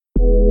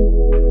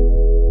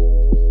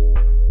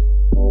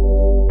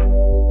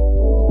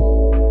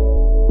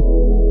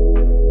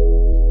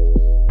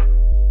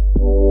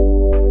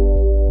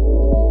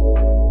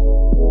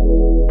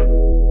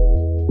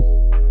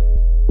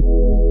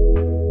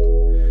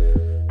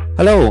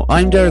Hello,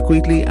 I'm Derek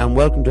Wheatley and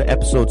welcome to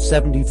episode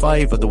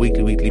 75 of the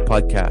Wheatley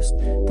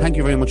podcast. Thank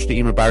you very much to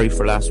Emer Barry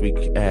for last week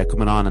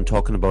coming on and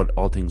talking about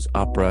all things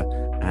opera,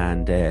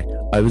 and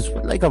I was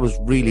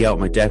really out of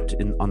my depth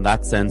on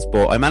that sense,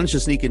 but I managed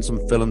to sneak in some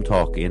film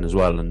talk in as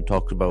well and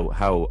talked about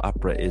how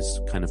opera is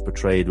kind of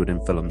portrayed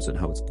within films and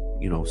how it's,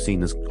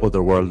 seen as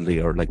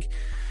otherworldly, or like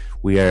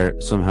we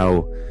are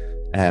somehow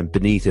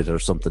beneath it or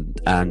something.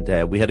 And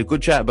we had a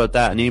good chat about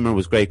that, and Emer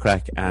was great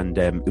crack, and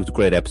it was a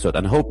great episode,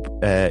 and I hope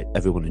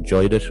everyone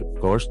enjoyed it. Of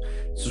course,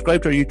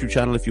 subscribe to our YouTube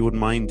channel if you wouldn't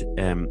mind.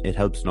 It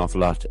helps an awful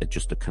lot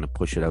just to kind of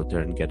push it out there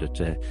and get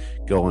it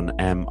going.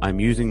 I'm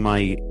using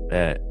my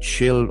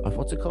chill,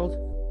 what's it called,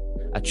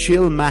 a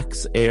Chill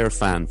Max Air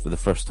fan for the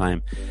first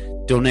time,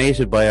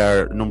 donated by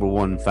our number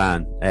one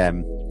fan.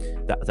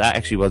 That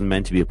actually wasn't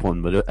meant to be a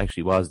pun, but it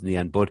actually was in the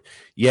end. But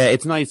yeah,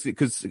 it's nice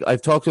because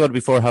I've talked about it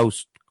before, how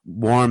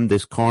warm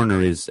this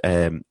corner is,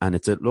 and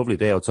it's a lovely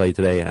day outside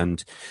today,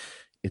 and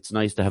it's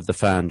nice to have the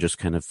fan just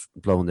kind of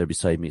blowing there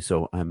beside me.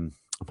 So I'm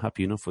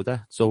happy enough with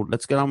that. So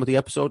let's get on with the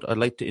episode. I'd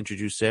like to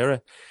introduce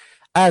Sarah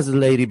as the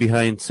lady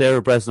behind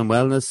Sarah Breslin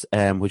Wellness,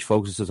 which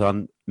focuses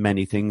on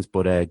many things,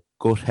 but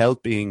gut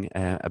health being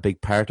a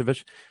big part of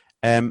it.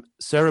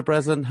 Sarah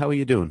Breslin, how are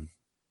you doing?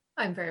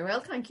 I'm very well,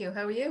 thank you.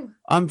 How are you?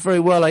 I'm very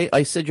well.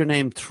 I said your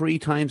name 3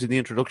 times in the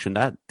introduction.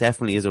 That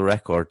definitely is a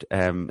record.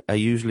 I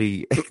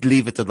usually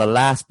leave it to the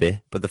last bit,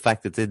 but the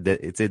fact it's in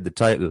the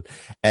title.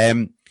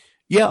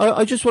 Yeah,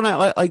 I just want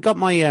to. I got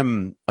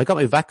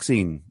my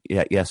vaccine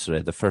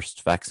yesterday, the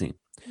first vaccine,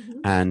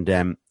 and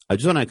I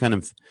just want to kind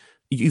of.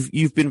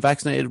 You've been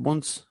vaccinated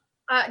once?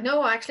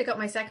 No, I actually got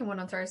my second one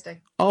on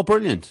Thursday. Oh,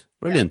 brilliant!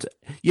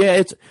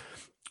 Yeah,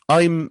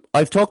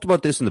 I've talked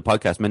about this in the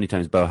podcast many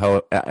times about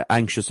how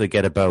anxious I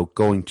get about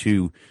going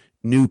to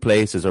new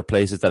places or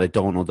places that I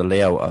don't know the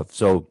layout of.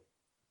 So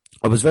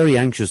I was very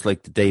anxious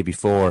like the day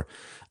before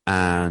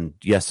and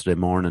yesterday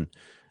morning.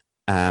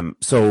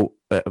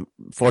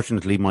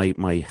 Fortunately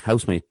my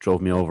housemate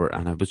drove me over,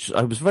 and I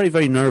was very,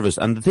 very nervous.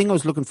 And the thing I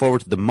was looking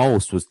forward to the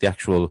most was the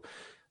actual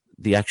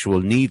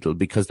needle,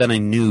 because then I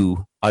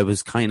knew I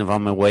was kind of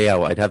on my way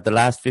out. I'd have the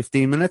last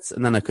 15 minutes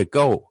and then I could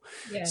go.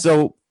 Yeah.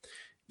 So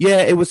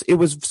yeah, it was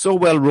so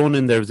well run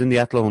in there. It was in the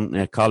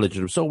Athlone College, and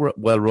it was so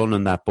well run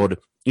in that. But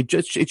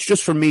it's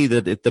just for me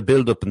that the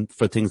build up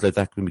for things like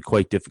that can be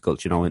quite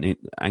difficult, and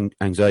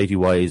anxiety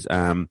wise.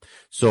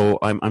 So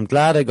I'm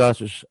glad I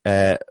got it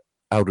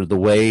out of the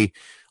way.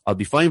 I'll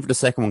be fine for the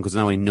second one because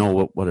now I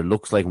know what it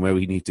looks like and where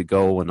we need to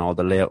go and all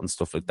the layout and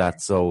stuff like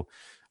that. So,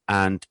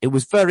 and it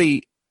was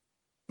very,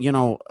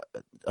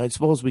 I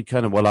suppose we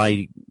kind of,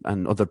 I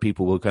and other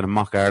people will kind of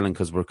mock Ireland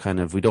because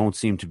we don't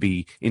seem to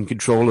be in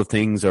control of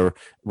things, or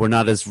we're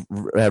not as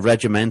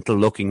regimental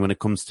looking when it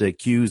comes to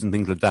cues and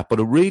things like that.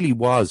 But it really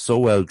was so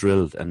well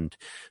drilled and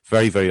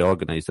very, very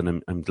organised,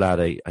 and I'm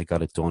glad I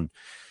got it done.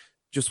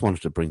 Just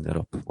wanted to bring that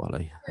up while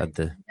I had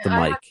the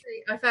mic.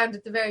 I found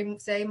it the very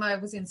same. I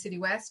was in City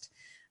West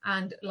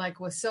and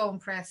was so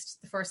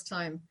impressed the first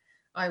time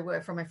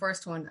for my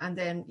first one, and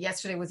then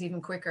yesterday was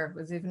even quicker. It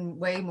was even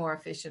way more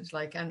efficient.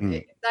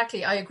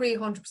 Exactly, I agree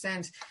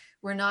 100%.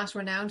 We're not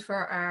renowned for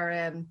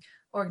our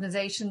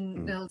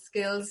organizational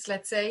skills.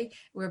 Let's say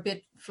we're a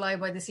bit fly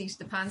by the seat of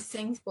the pants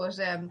things, but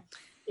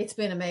it's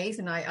been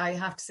amazing. I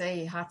have to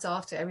say, hats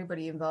off to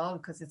everybody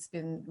involved, because it's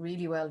been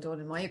really well done,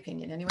 in my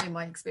opinion. Anyway,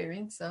 my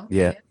experience. So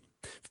yeah.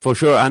 For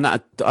sure, and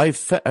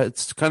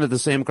it's kind of the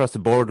same across the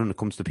board when it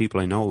comes to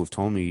people I know who've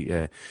told me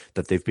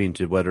that they've been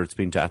to, whether it's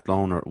been to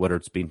Athlone or whether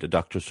it's been to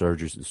doctor's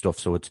surgeries and stuff.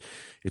 So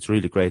it's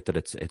really great that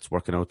it's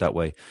working out that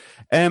way.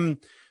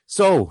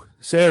 So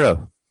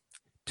Sarah,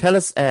 tell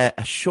us a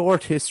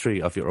short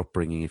history of your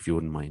upbringing, if you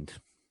wouldn't mind.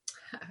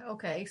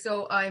 Okay,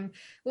 so I'm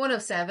one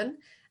of 7.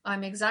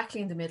 I'm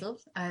exactly in the middle.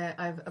 I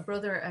have a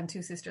brother and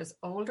 2 sisters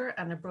older,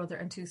 and a brother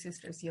and 2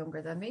 sisters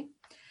younger than me.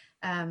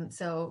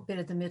 So a bit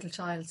of the middle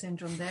child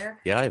syndrome there.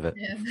 Yeah, I have it.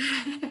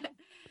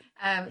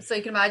 So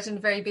you can imagine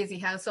a very busy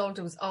household.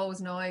 There was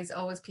always noise,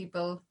 always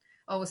people,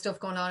 always stuff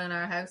going on in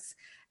our house.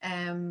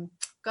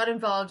 Got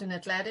involved in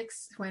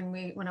athletics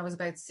when I was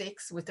about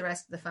 6 with the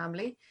rest of the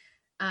family,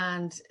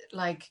 and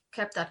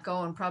kept that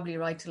going probably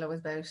right till I was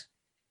about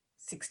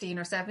 16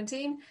 or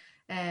 17.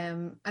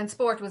 And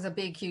sport was a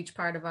big, huge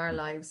part of our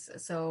lives.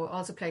 So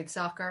also played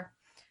soccer,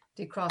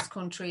 did cross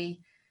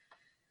country.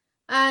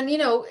 And,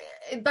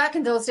 back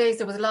in those days,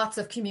 there was lots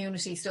of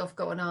community stuff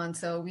going on.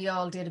 So we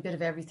all did a bit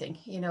of everything,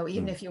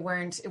 even if it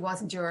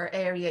wasn't your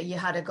area, you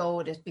had to go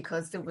at it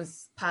because there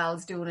was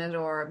pals doing it,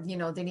 or,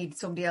 they needed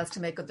somebody else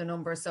to make up the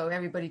number. So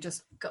everybody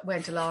just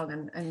went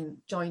along and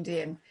joined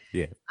in.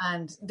 Yeah.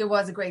 And there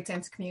was a great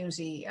sense of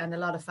community and a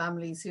lot of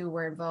families who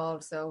were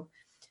involved. So,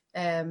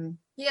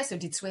 so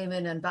did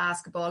swimming and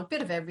basketball, a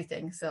bit of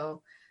everything.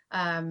 So,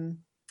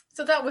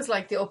 so that was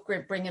the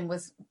upbringing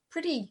was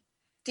pretty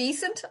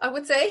decent, I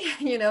would say,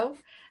 and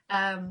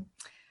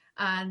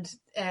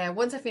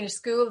once I finished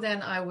school,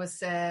 then I went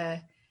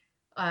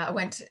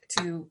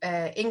to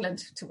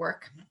England to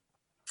work,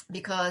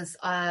 because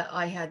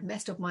I had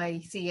messed up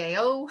my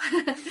CAO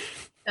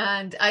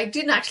And I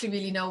didn't actually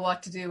really know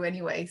what to do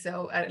anyway.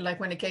 So, like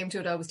when it came to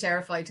it, I was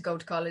terrified to go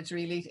to college,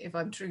 really, if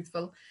I'm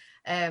truthful.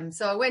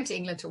 So I went to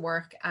England to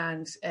work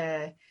and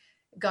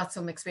got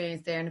some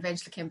experience there, and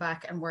eventually came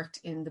back and worked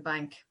in the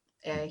bank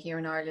here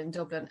in Ireland,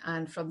 Dublin.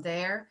 And from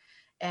there,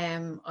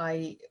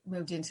 I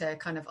moved into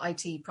kind of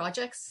IT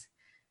projects,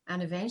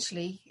 and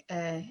eventually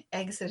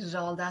exited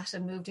all that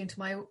and moved into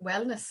my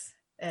wellness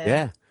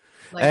Yeah.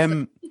 lifestyle.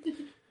 Um,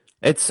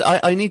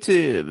 I need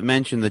to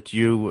mention that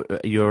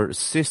your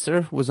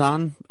sister was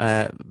on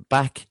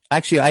back.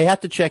 Actually, I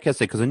had to check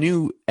yesterday because I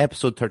knew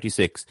episode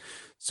 36.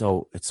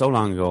 So it's so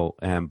long ago.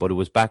 But it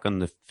was back on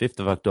the 5th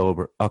of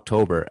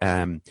October.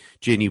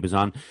 Ginny was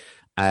on.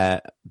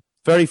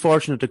 Very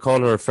fortunate to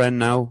call her a friend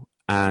now.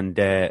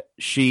 And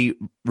she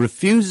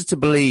refuses to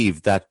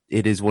believe that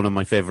it is one of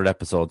my favorite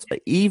episodes,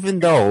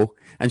 even though,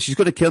 and she's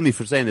going to kill me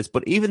for saying this,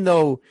 but even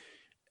though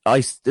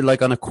I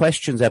like on a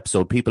questions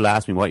episode, people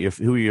ask me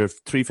who are your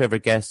 3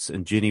 favorite guests,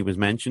 and Ginny was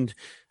mentioned,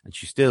 and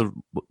she still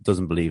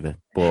doesn't believe it.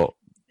 But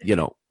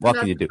what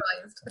can you do?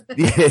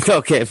 Yeah,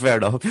 okay, fair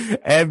enough.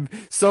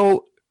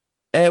 So,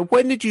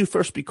 when did you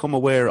first become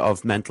aware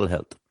of mental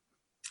health?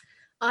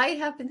 I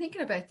have been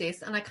thinking about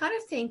this, and I kind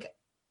of think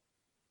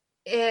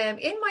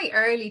in my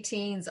early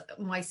teens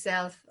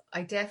myself,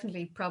 I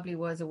definitely probably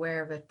was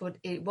aware of it, but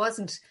it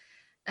wasn't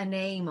a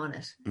name on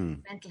it.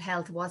 Mental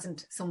health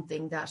wasn't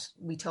something that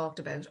we talked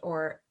about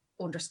or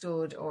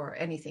understood or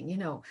anything,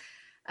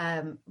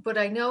 But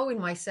I know in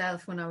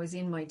myself when I was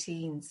in my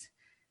teens,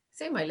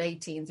 say my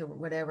late teens or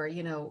whatever,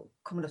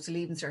 coming up to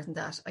Lebenscert and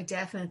that, I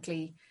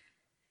definitely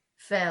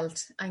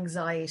felt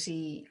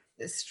anxiety,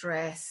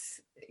 stress,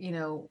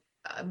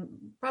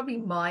 probably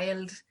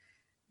mild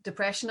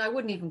depression. I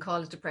wouldn't even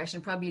call it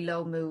depression, probably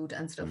low mood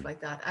and stuff like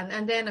that.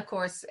 And then of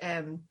course,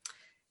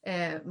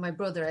 my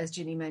brother, as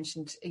Ginny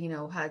mentioned,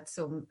 had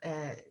some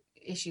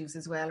issues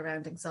as well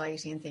around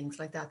anxiety and things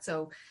like that.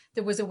 So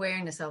there was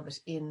awareness of it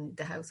in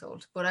the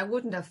household, but I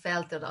wouldn't have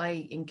felt that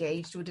I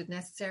engaged with it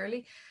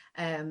necessarily.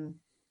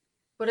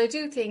 But I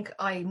do think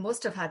I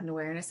must have had an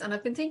awareness, and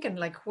I've been thinking,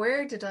 like,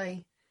 where did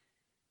I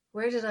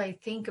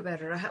think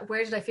about it, or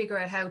where did I figure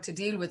out how to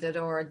deal with it,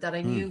 or that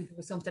I knew there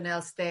was something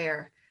else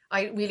there?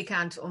 I really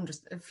can't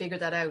figure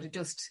that out. It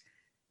just,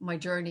 my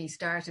journey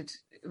started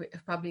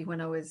probably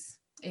when I was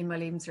in my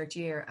Lebenscert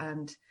year,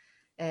 and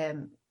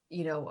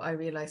I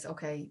realized,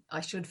 okay,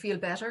 I should feel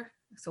better,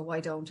 so why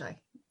don't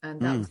I?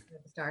 And that was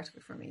the start of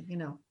it for me.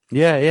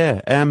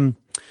 Yeah.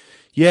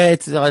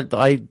 It's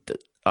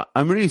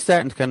I'm really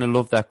starting to kind of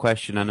love that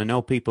question, and I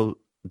know people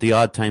the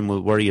odd time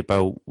will worry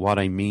about what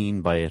I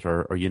mean by it,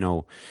 or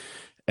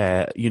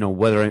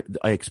whether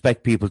I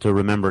expect people to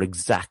remember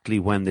exactly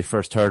when they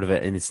first heard of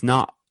it, and it's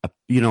not.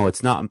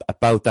 It's not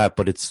about that,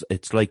 but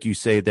it's like you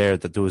say there,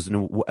 that there was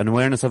an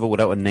awareness of it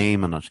without a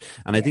name on it.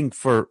 And I think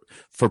for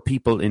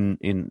people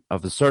in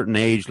of a certain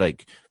age,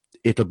 like,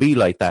 it'll be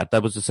like that.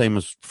 That was the same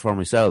as for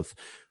myself.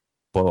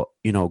 But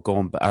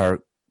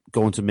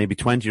going to maybe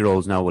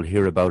 20-year-olds now will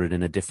hear about it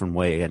in a different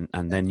way, and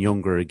then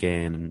younger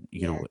again,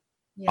 and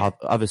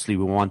obviously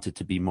we want it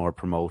to be more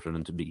promoted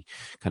and to be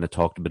kind of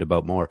talked a bit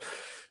about more.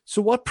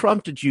 So what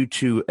prompted you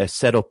to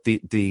set up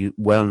the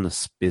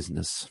wellness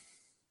business?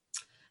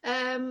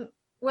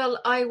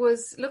 Well, I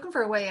was looking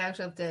for a way out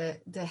of the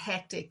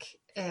hectic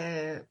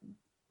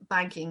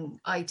banking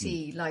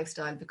IT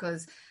lifestyle,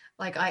 because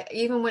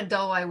even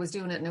though I was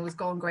doing it and it was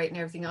going great and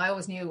everything, I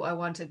always knew I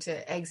wanted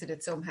to exit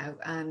it somehow.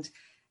 And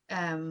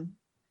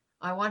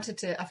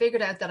I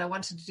figured out that I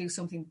wanted to do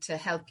something to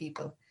help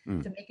people,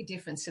 to make a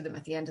difference to them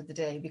at the end of the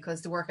day,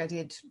 because the work I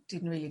did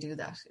didn't really do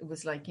that. It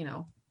was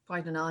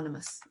quite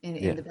anonymous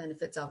in the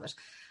benefits of it.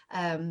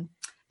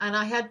 And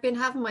I had been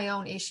having my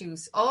own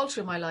issues all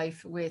through my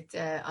life with,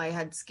 I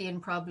had skin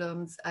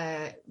problems,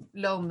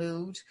 low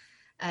mood,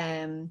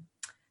 and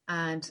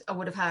I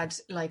would have had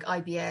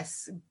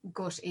IBS,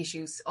 gut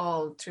issues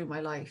all through my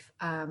life.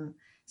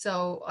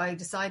 So I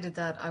decided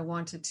that I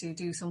wanted to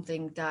do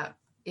something that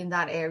in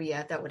that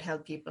area that would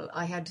help people.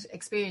 I had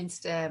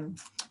experienced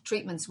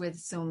treatments with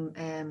some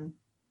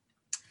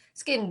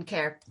skin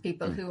care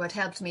people who had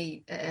helped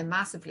me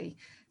massively.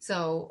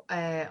 So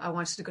I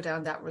wanted to go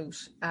down that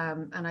route.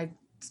 And I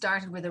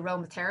started with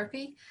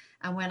aromatherapy.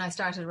 And when I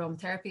started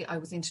aromatherapy, I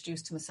was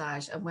introduced to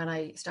massage. And when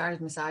I started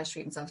massage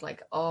treatments, I was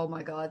like, oh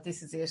my God,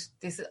 this is it.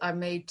 I'm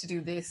made to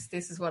do this.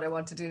 This is what I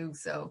want to do.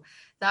 So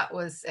that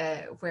was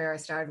where I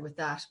started with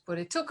that. But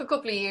it took a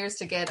couple of years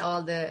to get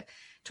all the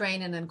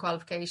training and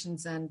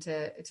qualifications and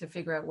to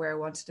figure out where I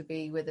wanted to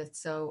be with it.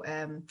 So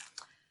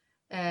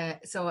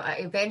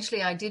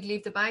eventually I did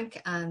leave the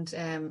bank, and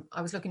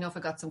I was lucky enough, I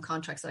got some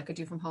contracts that I could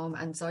do from home.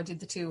 And so I did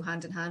the two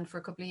hand in hand for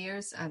a couple of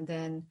years, and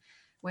then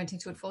went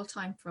into it full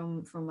time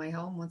from my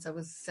home once I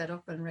was set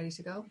up and ready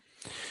to go.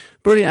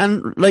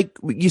 Brilliant. And like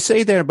you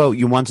say there about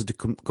you wanted to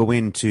go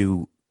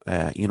into,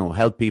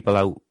 help people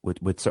out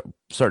with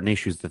certain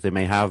issues that they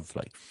may have.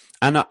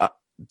 And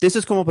this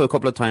has come up a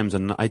couple of times,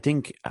 and I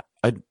think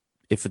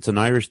if it's an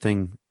Irish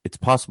thing, it's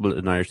possible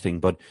an Irish thing,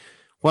 but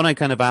when I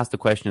kind of ask the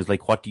question is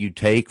like, what do you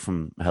take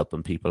from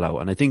helping people out?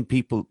 And I think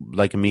people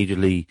like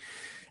immediately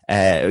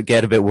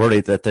get a bit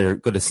worried that they're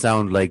going to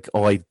sound like,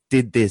 oh, I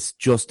did this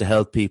just to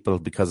help people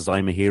because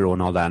I'm a hero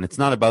and all that. And it's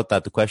not about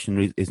that. The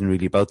question isn't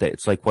really about that.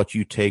 It's like what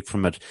you take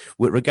from it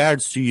with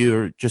regards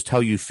to just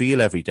how you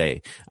feel every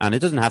day. And it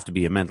doesn't have to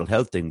be a mental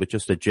health thing, but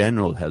just a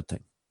general health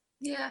thing.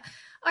 Yeah,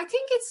 I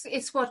think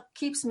it's what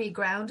keeps me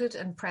grounded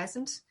and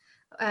present.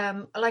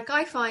 Like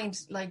I find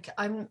like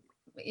I'm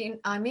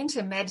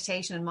into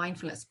meditation and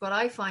mindfulness, but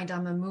I find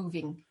I'm a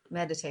moving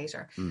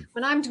meditator.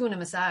 When I'm doing a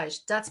massage,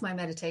 that's my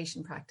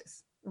meditation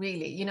practice.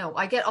 Really, you know,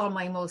 I get all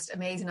my most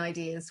amazing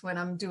ideas when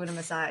I'm doing a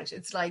massage.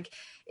 It's like,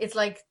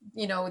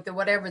 you know, the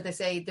whatever they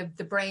say,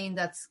 the brain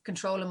that's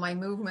controlling my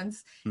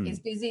movements is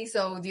busy,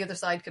 so the other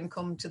side can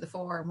come to the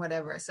fore and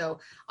whatever. So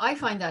I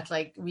find that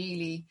like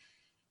really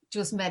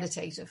just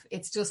meditative.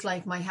 It's just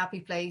like my happy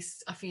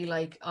place. I feel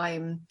like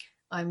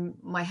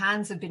my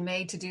hands have been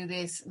made to do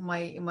this.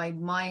 My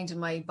mind and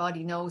my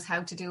body knows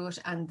how to do it,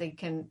 and they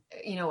can,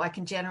 you know, I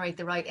can generate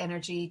the right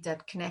energy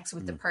that connects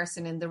with the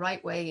person in the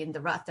right way in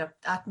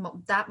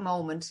that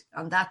moment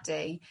on that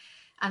day,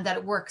 and that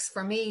it works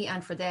for me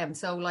and for them.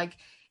 So like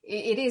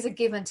it is a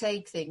give and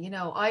take thing. You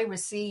know, I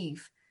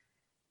receive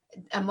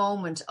a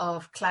moment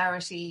of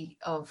clarity,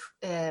 of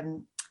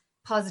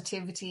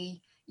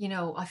positivity. You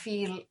know, I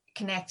feel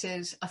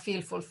connected. I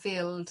feel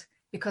fulfilled,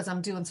 because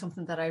I'm doing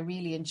something that I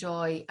really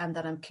enjoy and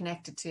that I'm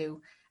connected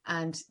to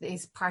and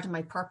is part of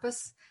my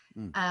purpose.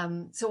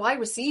 So I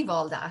receive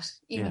all that,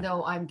 even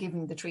though I'm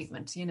giving the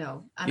treatment, you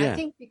know. And I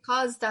think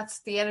because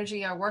that's the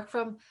energy I work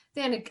from,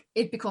 then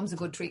it becomes a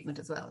good treatment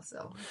as well.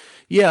 So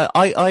yeah,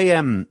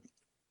 I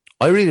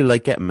really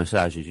like getting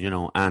massages, you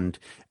know, and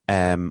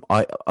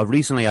I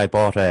recently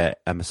bought a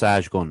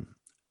massage gun,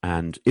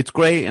 and it's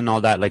great and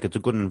all that. Like, it's a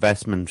good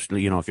investment,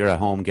 you know, if you're at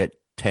home, get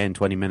 10,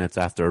 20 minutes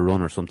after a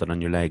run or something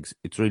on your legs.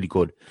 It's really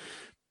good.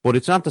 But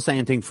it's not the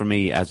same thing for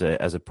me as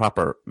a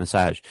proper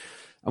massage.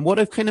 And what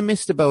I've kind of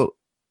missed about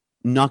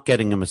not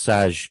getting a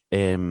massage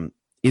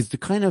is the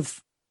kind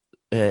of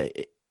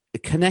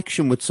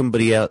connection with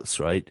somebody else,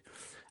 right?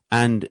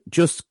 And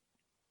just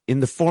in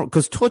the form,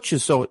 because touch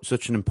is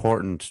such an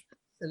important,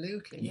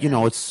 absolutely, you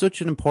know, it's such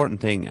an important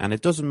thing. And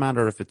it doesn't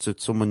matter if it's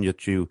someone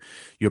that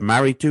you're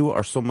married to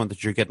or someone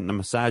that you're getting a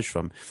massage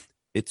from.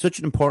 It's such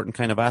an important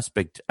kind of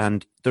aspect,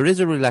 and there is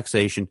a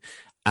relaxation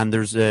and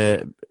there's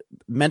a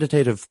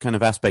meditative kind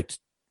of aspect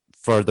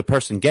for the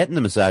person getting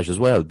the massage as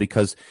well,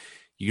 because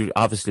you're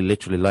obviously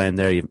literally lying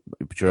there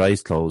with your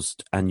eyes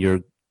closed and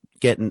you're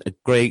getting a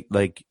great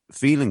like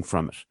feeling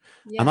from it.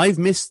 And I've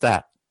missed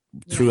that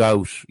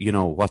throughout, you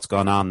know, what's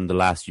gone on in the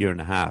last year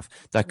and a half,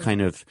 that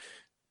kind of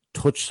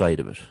touch side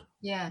of it.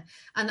 Yeah.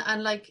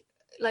 And like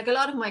a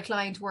lot of my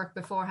client work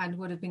beforehand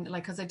would have been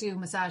like, because I do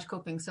massage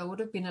cupping, so it would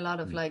have been a lot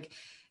of like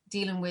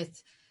dealing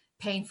with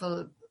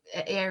painful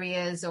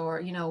areas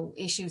or, you know,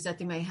 issues that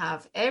they may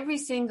have. Every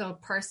single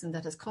person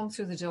that has come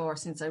through the door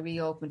since I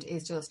reopened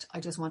is just,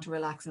 I just want to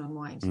relax and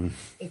unwind.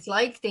 It's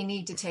like they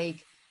need to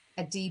take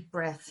a deep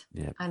breath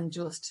and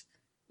just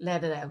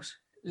let it out,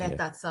 let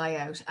that sigh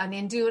out. And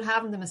in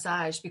having the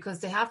massage, because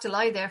they have to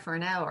lie there for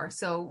an hour.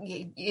 So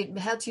it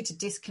helps you to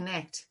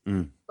disconnect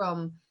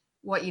from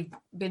what you've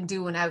been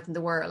doing out in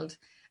the world.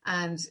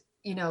 And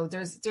you know,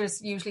 there's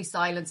usually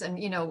silence, and,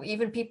 you know,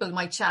 even people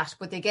might chat,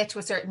 but they get to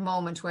a certain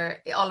moment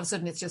where all of a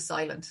sudden it's just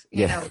silent,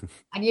 you know,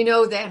 and you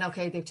know, then,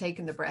 okay, they've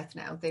taken the breath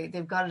now,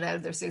 they've got it out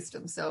of their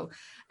system. So,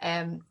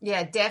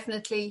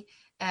 definitely,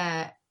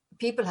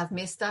 people have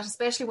missed that,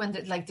 especially when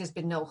there's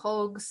been no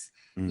hugs,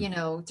 you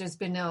know, there's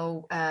been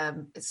no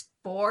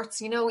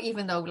sports, you know,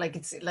 even though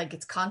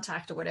it's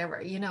contact or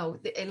whatever, you know,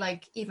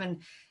 like even,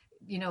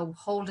 you know,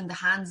 holding the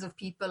hands of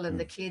people and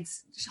the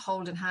kids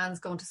holding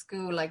hands going to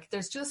school. Like,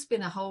 there's just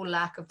been a whole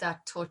lack of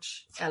that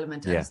touch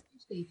element. And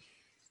especially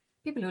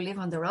people who live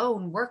on their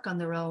own, work on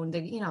their own,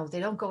 they, you know, they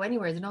don't go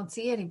anywhere, they don't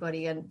see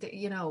anybody. And,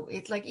 you know,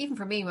 it's like, even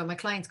for me, when my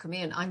clients come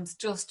in, I'm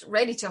just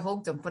ready to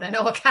hug them, but I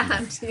know I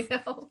can't, you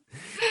know.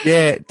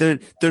 Yeah,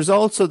 there's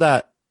also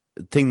that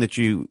thing that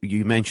you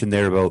mentioned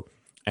there about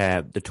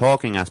the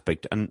talking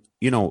aspect. And,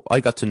 you know,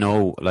 I got to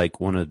know like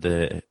one of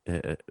the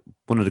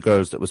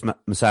girls that was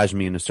massaging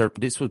me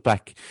this was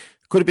back,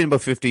 could have been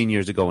about 15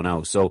 years ago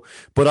now. So,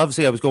 but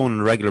obviously I was going on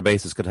a regular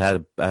basis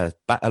because I had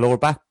a lower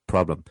back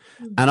problem.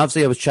 And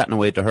obviously I was chatting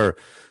away to her.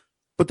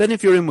 But then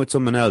if you're in with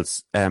someone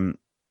else,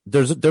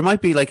 there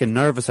might be like a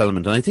nervous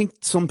element. And I think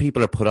some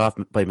people are put off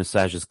by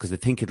massages because they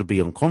think it'll be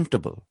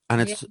uncomfortable.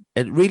 And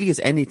it really is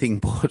anything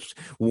but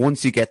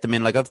once you get them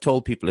in. Like, I've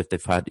told people if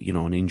they've had, you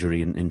know, an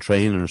injury in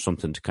training or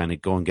something to kind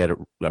of go and get a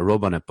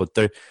rub on it. But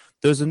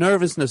there's a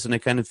nervousness and a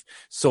kind of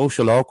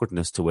social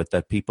awkwardness to it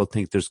that people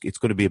think it's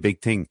going to be a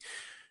big thing.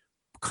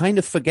 Kind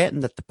of forgetting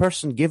that the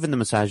person giving the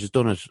massage has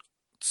done it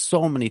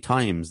so many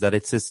times that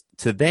it's just,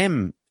 to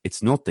them,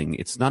 it's nothing.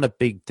 It's not a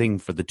big thing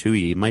for the two of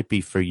you. It might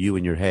be for you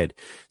in your head.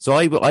 So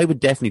I would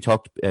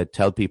definitely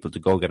tell people to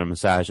go get a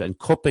massage. And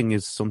cupping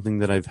is something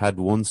that I've had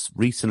once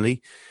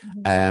recently,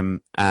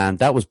 and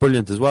that was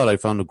brilliant as well. I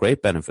found a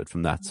great benefit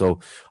from that. So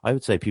I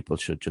would say people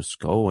should just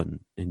go and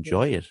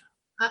enjoy it.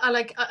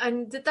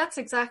 And that's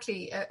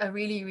exactly a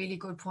really, really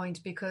good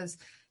point, because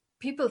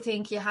people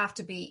think you have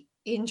to be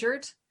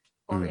injured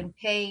or in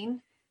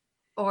pain,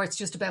 or it's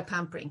just about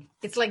pampering.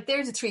 It's like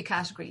there's the three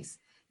categories,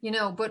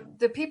 but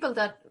the people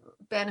that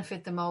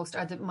benefit the most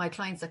are my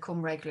clients that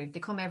come regularly. They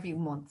come every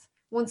month,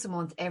 once a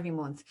month, every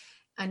month.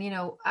 And,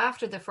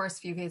 after the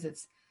first few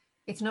visits,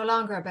 it's no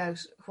longer about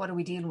what are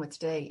we dealing with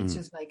today. It's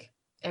just like,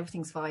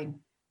 everything's fine.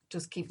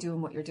 Just keep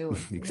doing what you're doing.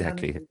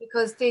 Exactly.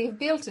 Because they've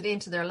built it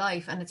into their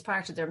life and it's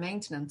part of their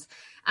maintenance.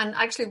 And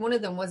actually one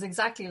of them was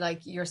exactly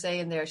like you're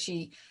saying there.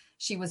 She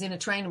was in a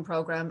training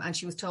program and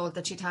she was told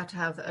that she'd have to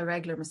have a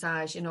regular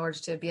massage in order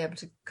to be able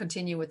to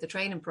continue with the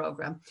training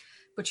program.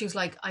 But she was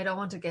like, I don't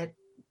want to get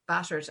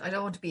battered. I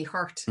don't want to be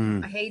hurt.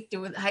 I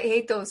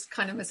hate those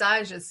kind of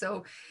massages.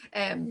 So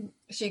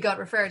she got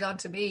referred on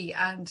to me,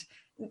 and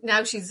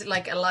now she's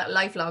like a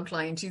lifelong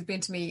client. She's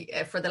been to me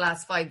for the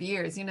last 5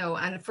 years,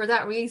 and for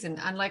that reason.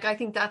 And like, I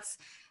think that's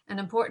an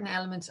important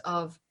element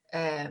of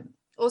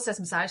us as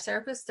massage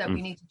therapists, that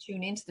we need to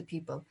tune into the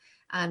people,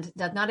 and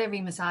that not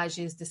every massage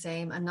is the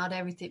same, and not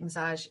every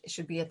massage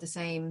should be at the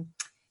same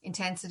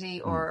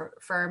intensity or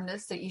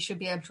firmness, that you should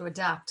be able to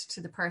adapt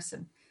to the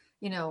person,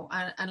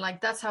 and like,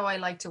 that's how I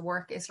like to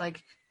work. It's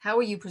like, how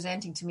are you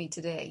presenting to me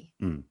today?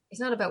 It's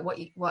not about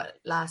what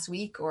last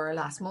week or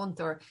last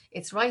month, or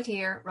it's right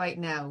here, right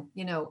now,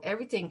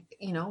 everything,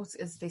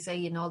 as they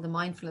say in all the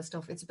mindfulness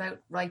stuff, it's about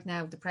right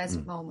now, the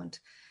present moment.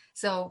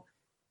 So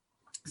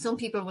some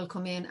people will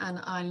come in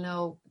and I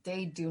know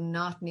they do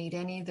not need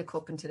any of the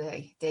cupping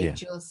today. They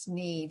just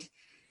need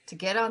to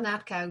get on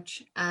that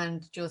couch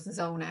and just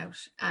zone out,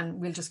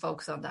 and we'll just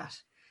focus on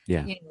that.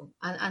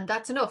 And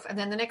that's enough. And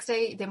then the next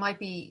day they might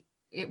be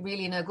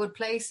really in a good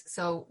place,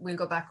 so we'll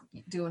go back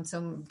doing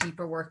some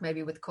deeper work,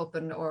 maybe with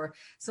cupping, or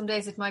some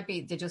days it might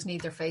be they just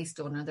need their face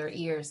done, or their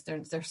ears,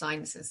 their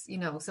sinuses,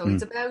 so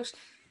it's about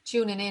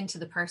tuning in to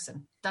the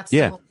person. That's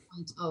the whole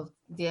point of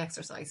the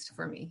exercise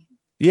for me.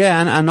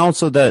 And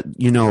also that,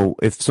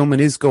 if someone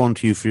is going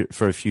to you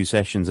for a few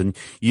sessions, and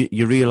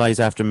you realize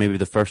after maybe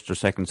the first or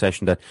second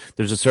session that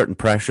there's a certain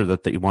pressure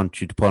that they want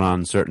you to put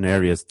on certain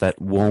areas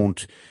that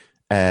won't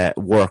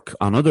work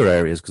on other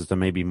areas, because there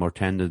may be more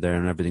tender there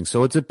and everything.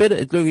 So it's at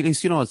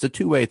least, it's a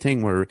two-way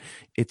thing where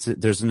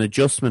there's an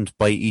adjustment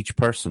by each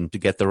person to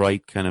get the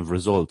right kind of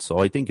result. So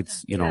I think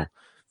it's,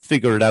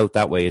 figure it out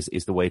that way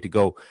is the way to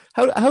go.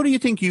 How do you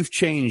think you've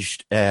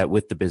changed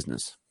with the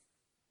business?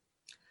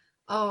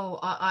 Oh,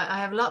 I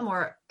have a lot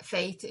more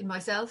faith in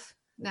myself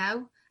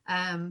now.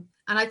 And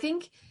I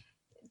think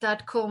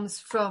that comes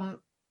from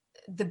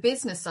the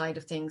business side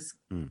of things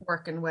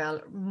working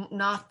well,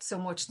 not so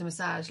much the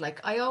massage. Like,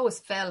 I always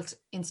felt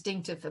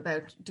instinctive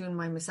about doing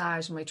my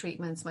massage, my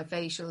treatments, my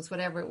facials,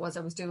 whatever it was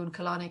I was doing,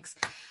 colonics.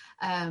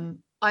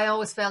 I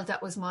always felt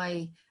that was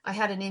I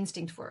had an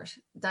instinct for it,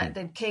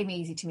 that came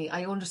easy to me.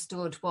 I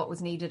understood what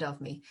was needed of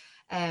me.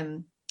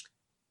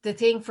 The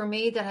thing for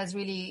me that has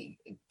really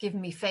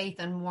given me faith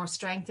and more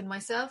strength in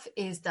myself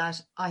is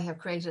that I have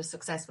created a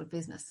successful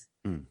business.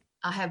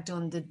 I have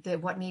done the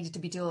what needed to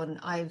be done.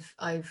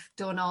 I've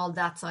done all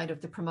that side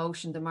of the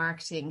promotion, the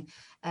marketing,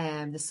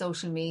 the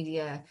social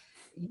media,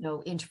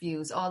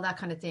 interviews, all that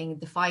kind of thing,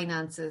 the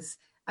finances.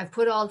 I've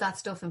put all that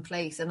stuff in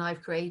place, and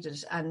I've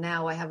created, and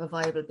now I have a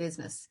viable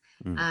business.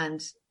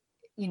 And,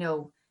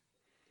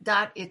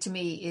 that to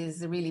me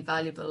is a really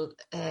valuable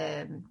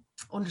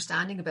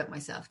understanding about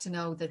myself, to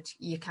know that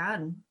you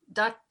can,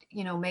 that,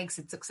 makes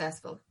it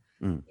successful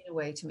in a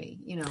way to me,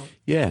 A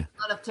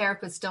lot of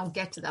therapists don't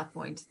get to that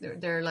point.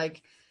 They're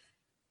like,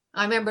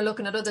 I remember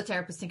looking at other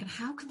therapists thinking,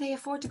 how can they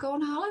afford to go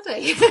on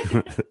holiday?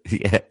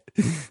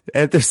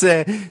 And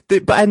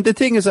the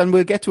thing is, and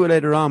we'll get to it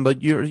later on,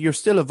 but you're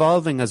still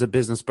evolving as a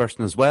business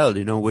person as well,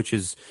 which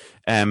is,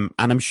 and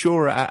I'm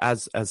sure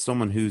as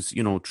someone who's,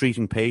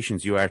 treating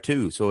patients, you are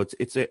too. So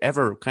it's a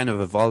ever kind of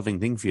evolving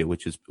thing for you,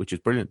 which is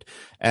brilliant.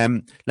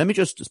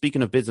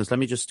 Speaking of business, let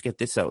me just get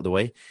this out of the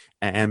way.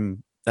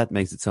 That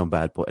makes it sound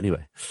bad, but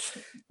anyway.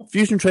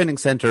 Fusion Training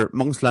Centre,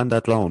 Monksland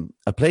Athlone,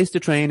 a place to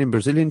train in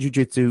Brazilian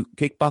Jiu-Jitsu,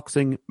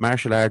 kickboxing,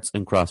 martial arts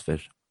and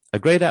CrossFit. A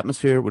great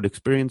atmosphere with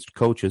experienced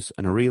coaches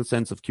and a real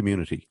sense of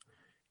community.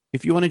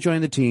 If you want to join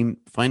the team,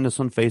 find us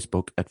on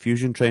Facebook at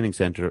Fusion Training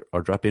Centre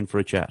or drop in for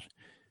a chat.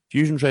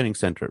 Fusion Training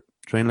Centre,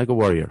 train like a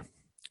warrior.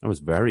 I was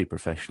very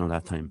professional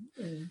that time.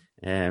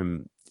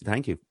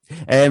 Thank you.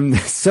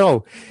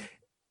 So,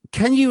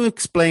 can you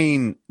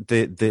explain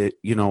the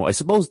I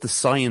suppose the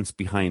science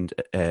behind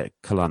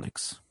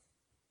colonics?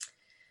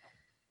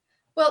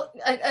 Well,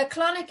 a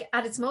colonic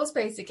at its most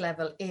basic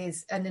level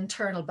is an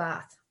internal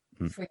bath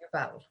for your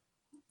bowel.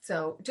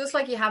 So just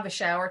like you have a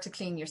shower to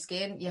clean your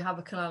skin, you have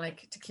a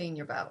colonic to clean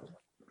your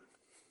bowel.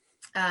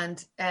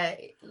 And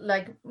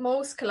like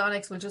most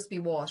colonics will just be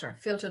water,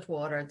 filtered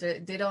water.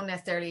 They don't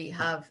necessarily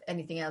have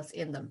anything else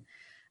in them.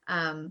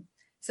 And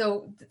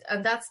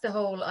that's the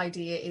whole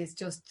idea, is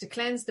just to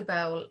cleanse the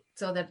bowel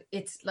so that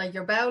it's like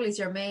your bowel is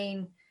your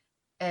main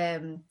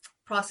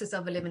process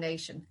of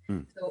elimination.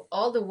 So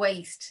all the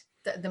waste,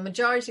 the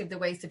majority of the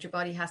waste that your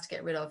body has to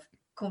get rid of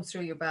comes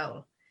through your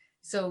bowel.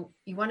 So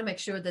you want to make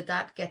sure that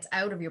that gets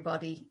out of your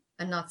body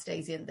and not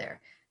stays in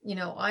there. You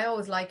know, I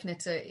always liken it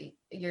to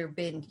your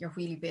bin, your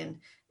wheelie bin.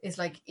 Is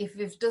like if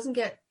it doesn't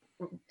get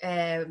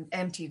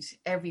emptied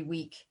every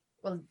week,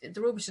 well, the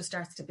rubbish just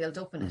starts to build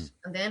up in it,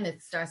 and then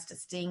it starts to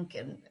stink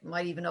and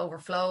might even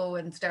overflow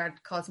and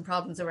start causing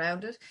problems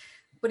around it.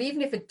 But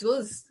even if it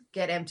does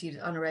get emptied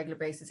on a regular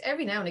basis,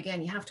 every now and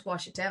again you have to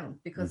wash it down,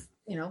 because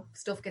you know,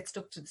 stuff gets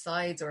stuck to the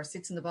sides or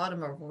sits in the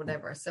bottom or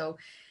whatever. So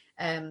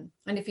and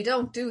if you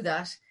don't do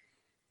that,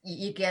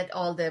 you get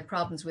all the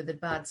problems with it,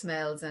 bad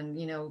smells, and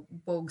you know,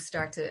 bugs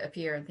start to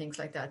appear and things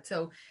like that.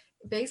 So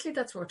basically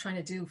that's what we're trying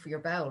to do for your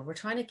bowel. We're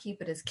trying to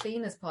keep it as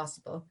clean as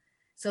possible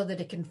so that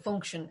it can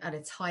function at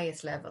its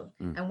highest level.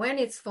 And when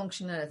it's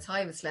functioning at its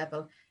highest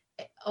level,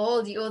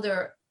 all the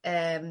other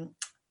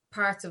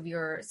parts of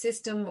your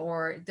system,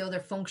 or the other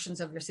functions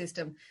of your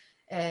system,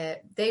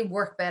 they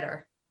work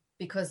better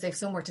because they've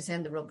somewhere to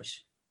send the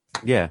rubbish.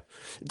 Yeah.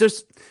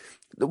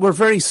 We're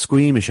very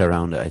squeamish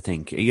around it, I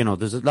think. You know,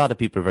 there's a lot of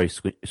people very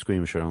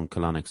squeamish around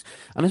colonics.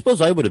 And I suppose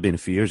I would have been a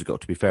few years ago,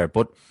 to be fair.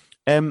 But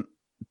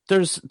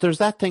there's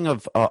that thing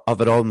of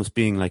it almost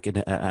being like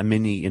a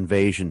mini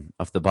invasion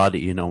of the body,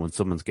 you know, when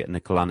someone's getting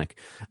a colonic.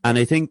 And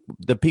I think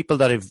the people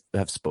that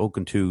have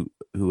spoken to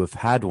who have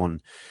had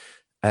one,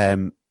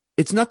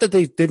 it's not that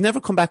they've never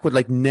come back with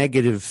like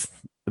negative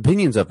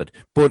opinions of it,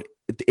 but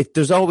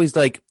there's always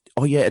like,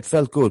 oh yeah, it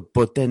felt good,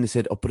 but then they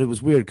said, oh, but it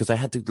was weird because I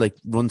had to like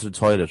run to the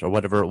toilet or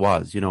whatever it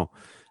was, you know.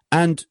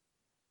 And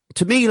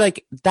to me,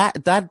 like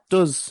that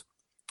does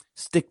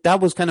stick.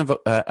 That was kind of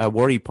a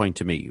worry point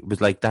to me. It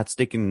was like that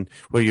sticking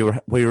where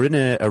you're in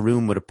a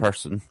room with a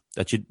person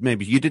that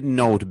maybe you didn't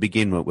know to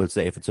begin with. We'll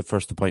say if it's a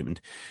first appointment,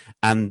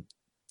 and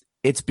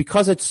it's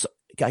because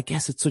I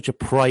guess it's such a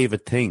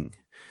private thing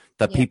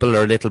that people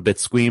are a little bit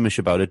squeamish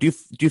about it. Do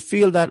you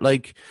feel that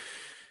like?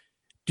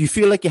 Do you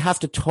feel like you have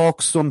to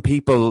talk some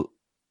people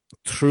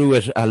through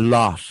it a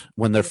lot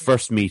when they're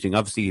first meeting?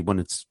 Obviously, when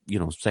it's, you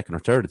know, second or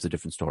third, it's a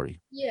different story.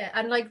 Yeah,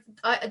 and like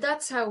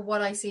that's how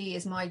what I see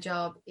is my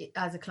job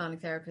as a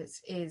colonic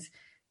therapist, is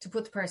to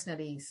put the person at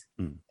ease,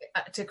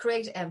 to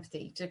create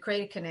empathy, to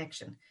create a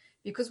connection.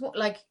 Because,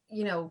 like,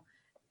 you know,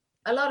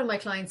 a lot of my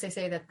clients,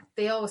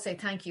 they always say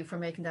thank you for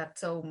making that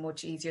so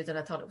much easier than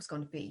I thought it was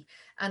going to be.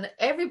 And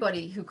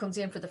everybody who comes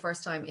in for the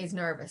first time is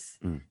nervous.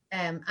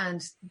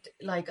 And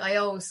like I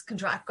always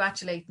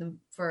congratulate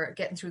them for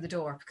getting through the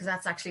door, because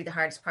that's actually the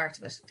hardest part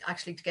of it,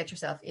 actually, to get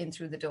yourself in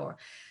through the door.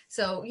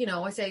 So, you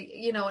know, I say,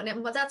 you know,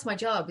 and that's my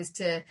job, is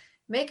to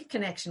make a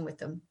connection with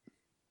them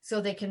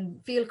so they can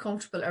feel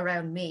comfortable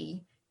around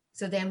me,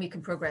 so then we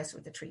can progress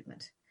with the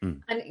treatment.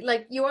 And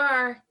like, you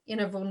are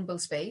in a vulnerable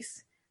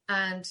space,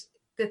 and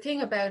the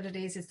thing about it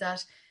is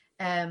that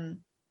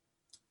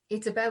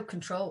it's about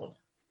control.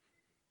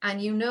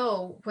 And you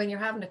know, when you're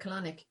having a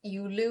colonic,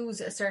 you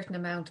lose a certain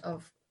amount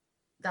of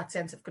that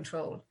sense of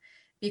control,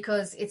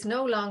 because it's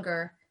no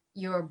longer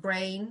your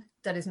brain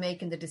that is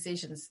making the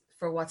decisions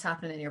for what's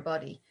happening in your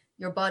body.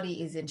 Your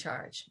body is in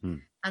charge.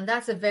 And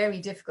that's a very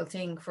difficult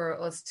thing for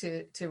us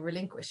to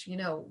relinquish. You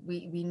know,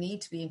 we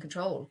need to be in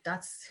control.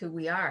 That's who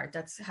we are.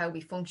 That's how we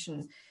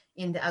function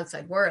in the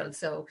outside world.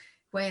 So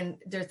when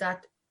there's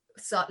that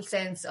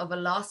sense of a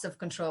loss of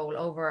control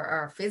over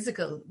our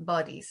physical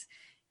bodies,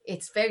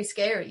 it's very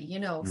scary, you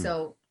know.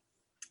 So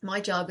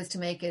my job is to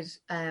make it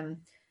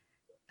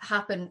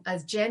happen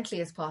as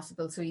gently as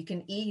possible, so you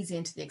can ease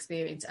into the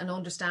experience and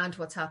understand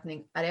what's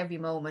happening at every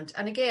moment.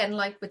 And again,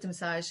 like with the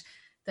massage,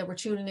 that we're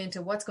tuning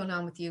into what's going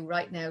on with you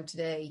right now,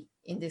 today,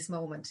 in this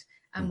moment,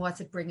 and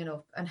what's it bringing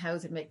up, and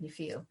how's it making you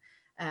feel.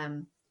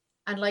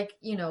 And like,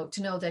 you know,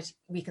 to know that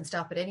we can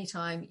stop at any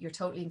time. You're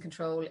totally in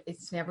control.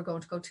 It's never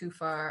going to go too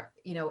far.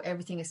 You know,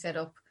 everything is set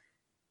up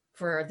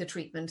for the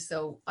treatment.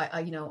 So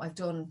I you know, I've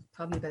done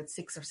probably about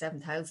 6,000 or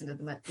 7,000 of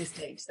them at this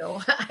stage.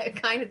 So I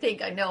kind of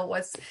think I know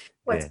what's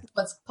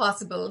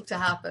possible to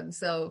happen.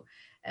 So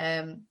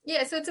so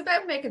it's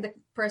about making the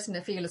person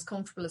feel as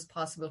comfortable as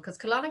possible, because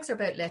colonics are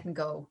about letting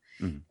go.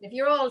 If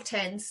you're all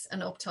tense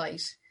and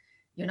uptight,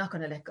 you're not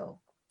going to let go.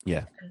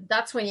 Yeah. And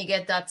that's when you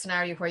get that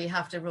scenario where you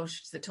have to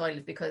rush to the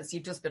toilet because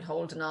you've just been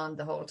holding on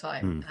the whole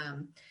time.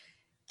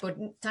 But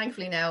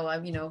thankfully now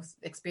I'm, you know,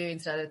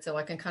 experienced at it, so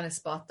I can kind of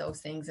spot those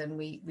things, and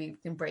we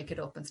can break it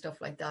up and stuff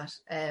like that.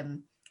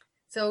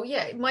 So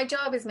yeah, my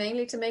job is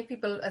mainly to make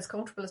people as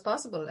comfortable as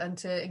possible, and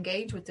to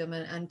engage with them,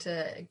 and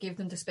to give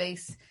them the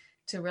space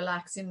to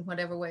relax in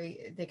whatever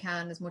way they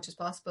can as much as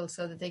possible,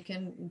 so that they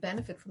can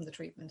benefit from the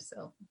treatment.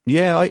 So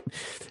yeah, I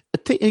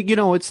think, you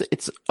know, it's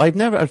I've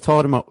never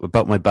thought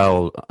about my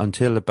bowel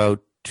until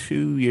about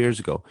 2 years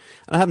ago,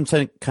 and I haven't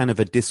seen kind of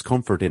a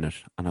discomfort in it,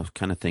 and I was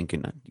kind of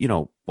thinking, you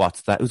know,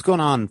 what's that? It was going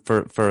on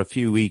for a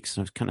few weeks,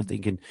 and I was kind of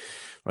thinking,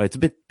 right, it's a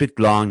bit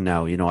long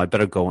now, you know, I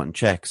better go and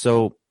check.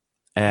 So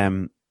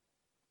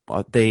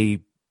they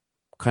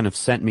kind of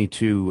sent me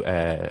to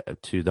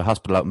the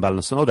hospital out in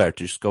Ballinasloe there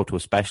to just go to a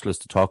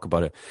specialist to talk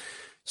about it.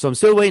 So I'm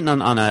still waiting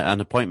on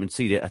an appointment.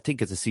 See, I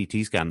think it's a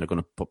CT scan they're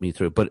going to put me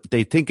through, but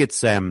they think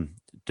it's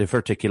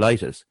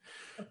diverticulitis.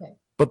 Okay.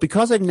 But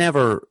because I've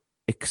never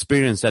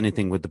experienced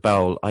anything with the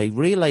bowel, I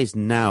realize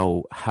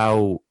now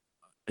how,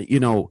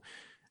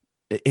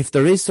 if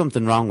there is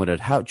something wrong with it,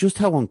 how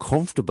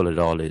uncomfortable it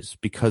all is,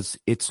 because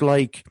it's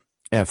like,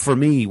 for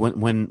me,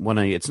 when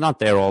it's not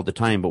there all the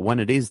time, but when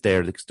it is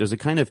there, there's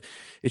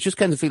it's just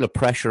kind of feel a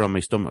pressure on my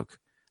stomach,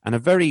 and a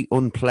very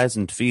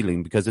unpleasant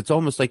feeling, because it's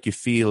almost like you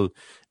feel,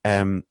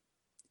 even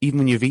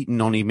when you've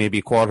eaten only maybe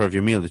a quarter of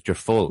your meal, that you're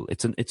full.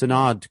 It's an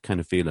odd kind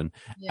of feeling.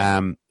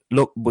 Yeah.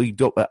 Look, we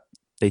don't.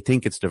 They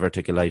think it's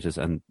diverticulitis,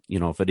 and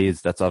if it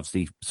is, that's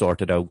obviously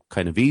sorted out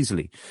kind of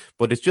easily.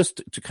 But it's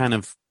just to kind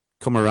of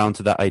come around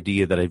to that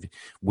idea that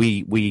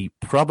we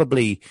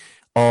probably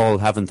all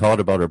haven't thought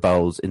about our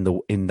bowels in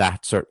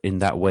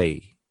that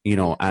way.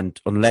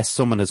 And unless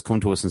someone has come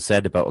to us and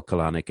said about a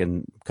colonic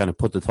and kind of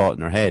put the thought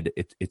in our head,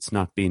 it's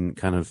not been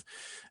kind of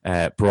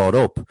brought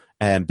up,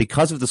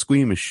 because of the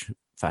squeamish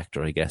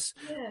factor, I guess.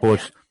 Yeah,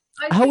 but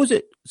how was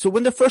it? So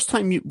when the first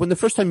time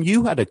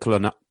you had a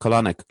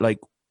colonic, like,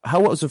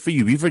 how was it for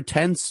you? Were you very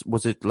tense?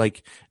 Was it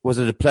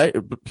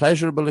a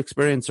pleasurable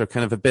experience, or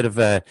kind of a bit of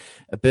a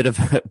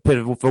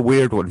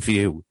weird one for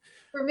you?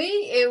 For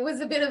me, it was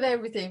a bit of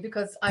everything,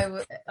 because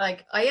I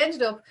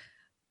ended up,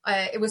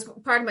 it was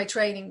part of my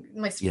training.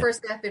 My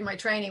first step in my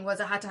training was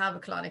I had to have a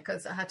colonic,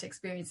 because I had to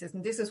experience this.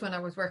 And this is when I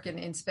was working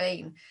in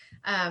Spain.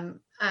 And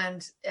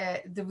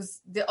there was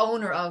the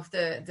owner of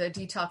the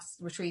detox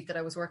retreat that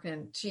I was working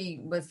in. She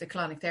was the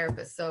colonic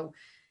therapist. So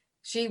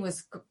she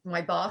was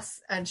my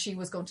boss, and she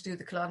was going to do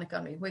the colonic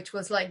on me, which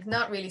was like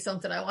not really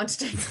something I wanted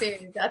to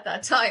experience at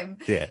that time.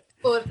 Yeah.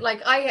 But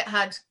like, I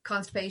had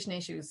constipation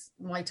issues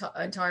my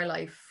entire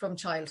life from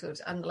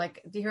childhood, and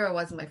like here I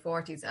was in my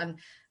 40s, and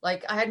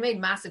like I had made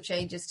massive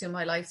changes to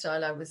my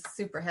lifestyle. I was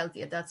super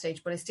healthy at that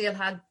stage, but I still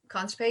had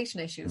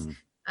constipation issues.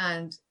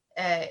 And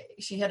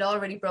she had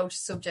already broached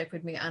the subject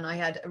with me, and I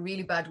had a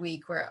really bad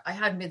week where I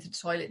hadn't been to the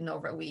toilet in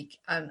over a week,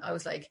 and I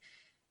was like,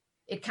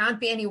 it can't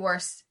be any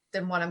worse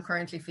than what I'm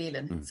currently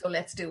feeling. So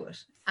let's do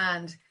it.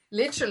 And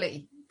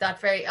literally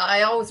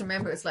I always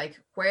remember, it's like,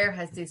 where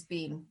has this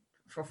been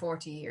for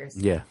 40 years?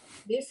 Yeah.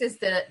 This is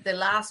the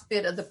last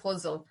bit of the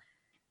puzzle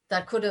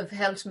that could have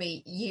helped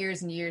me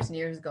years and years and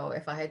years ago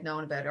if I had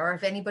known about it, or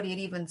if anybody had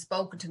even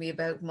spoken to me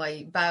about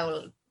my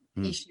bowel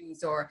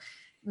issues or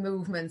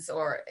movements,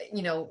 or,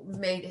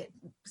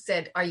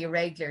 said, are you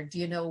regular? Do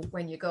you know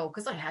when you go?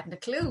 Because I hadn't a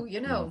clue,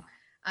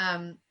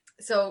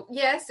 So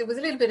yes, it was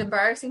a little bit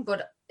embarrassing,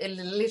 but it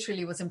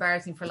literally was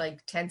embarrassing for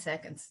like 10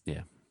 seconds.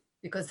 Yeah.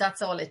 Because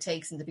that's all it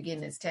takes in the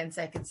beginning, is 10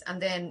 seconds.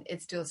 And then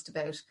it's just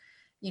about,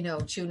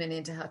 tuning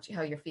into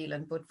how you're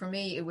feeling. But for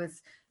me, it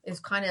was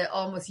kind of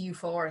almost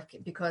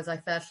euphoric, because I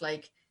felt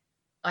like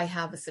I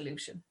have a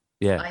solution.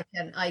 Yeah.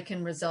 I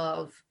can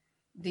resolve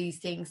these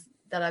things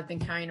that I've been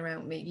carrying around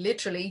with me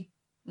literally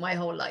my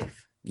whole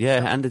life.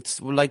 Yeah, and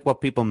it's like what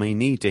people may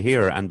need to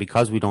hear, and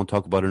because we don't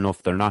talk about it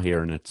enough, they're not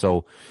hearing it.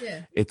 So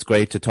it's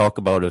great to talk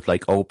about it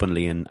like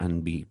openly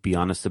and be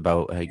honest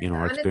about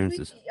our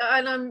experiences.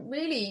 And I'm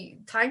really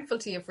thankful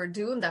to you for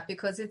doing that,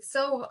 because it's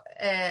so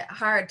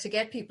hard to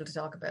get people to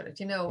talk about it.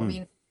 I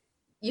mean,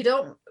 you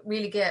don't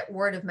really get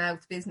word of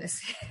mouth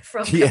business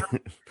from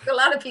a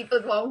lot of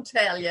people won't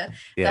tell you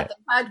that they've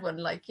had one,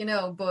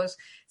 but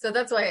so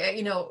that's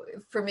why,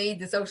 for me,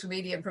 the social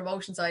media and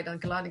promotion side on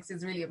colonics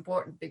is really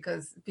important,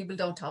 because people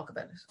don't talk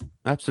about it.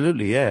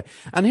 Absolutely. Yeah.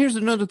 And here's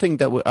another thing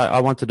that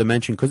I wanted to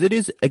mention, because it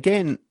is,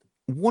 again,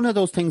 one of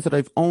those things that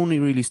I've only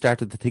really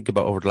started to think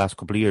about over the last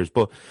couple of years,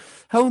 but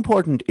how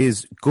important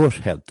is gut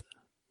health?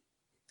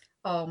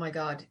 Oh my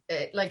God.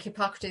 Like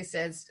Hippocrates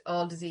says,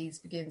 all disease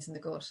begins in the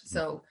gut.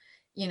 So,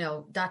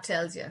 that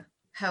tells you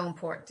how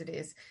important it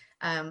is.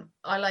 I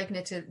liken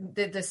it to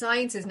the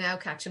science is now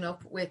catching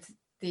up with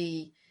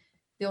the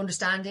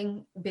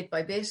understanding bit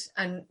by bit,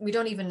 and we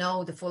don't even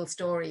know the full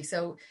story.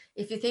 So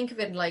if you think of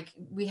it like,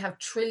 we have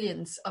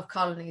trillions of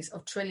colonies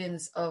of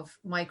trillions of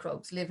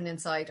microbes living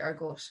inside our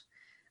gut,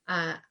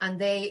 and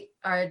they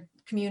are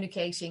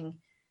communicating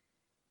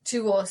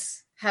to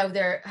us how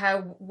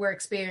we're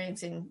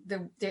experiencing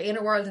the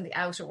inner world and the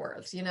outer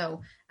world,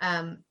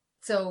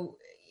 so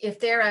if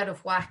they're out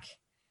of whack,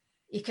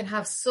 it can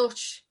have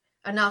such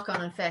a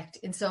knock-on effect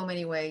in so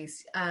many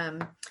ways.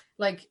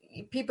 Like,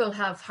 people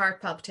have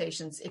heart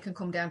palpitations, it can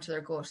come down to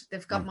their gut.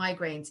 They've got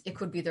migraines, it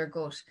could be their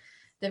gut.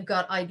 They've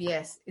got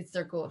IBS, it's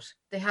their gut.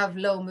 They have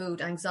low mood,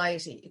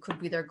 anxiety, it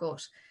could be their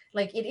gut.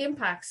 Like, it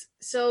impacts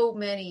so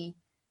many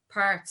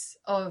parts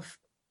of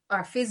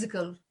our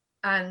physical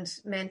and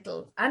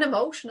mental and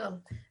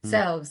emotional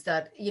selves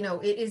that,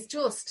 it is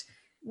just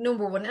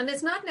number one. And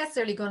it's not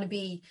necessarily going to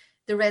be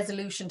the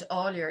resolution to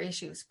all your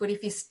issues. But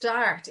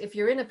if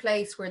you're in a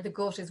place where the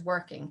gut is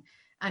working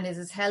and is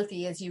as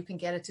healthy as you can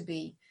get it to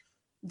be,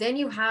 then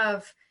you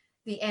have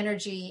the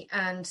energy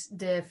and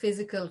the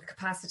physical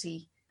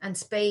capacity and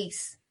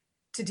space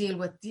to deal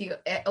with the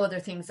other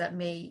things that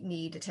may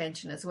need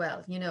attention as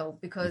well,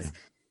 because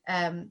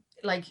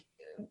like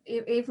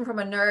even from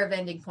a nerve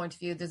ending point of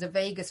view, there's a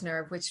vagus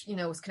nerve, which,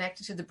 is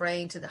connected to the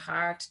brain, to the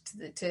heart,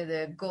 to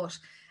the gut.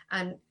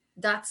 And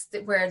that's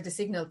where the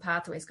signal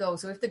pathways go.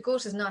 So if the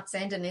gut is not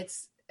sending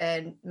its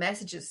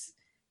messages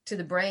to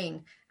the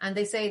brain, and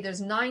they say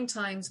there's 9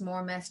 times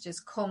more messages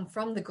come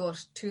from the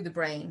gut to the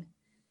brain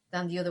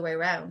than the other way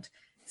around.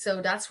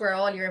 So that's where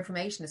all your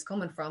information is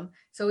coming from.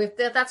 So if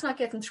that's not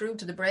getting through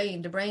to the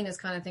brain is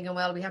kind of thinking,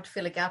 well, we have to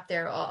fill a gap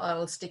there, or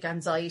I'll stick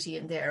anxiety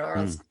in there, or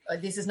else,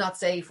 this is not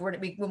safe,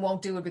 we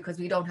won't do it because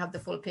we don't have the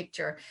full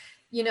picture,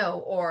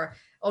 or,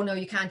 oh no,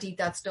 you can't eat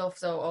that stuff.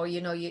 So,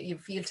 you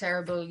feel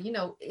terrible.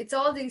 It's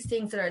all these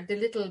things that are the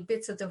little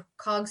bits of the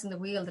cogs in the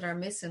wheel that are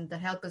missing,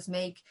 that help us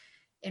make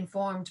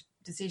informed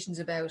decisions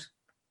about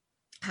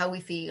how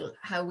we feel,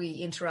 how we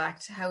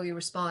interact, how we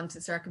respond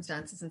to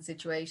circumstances and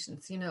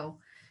situations,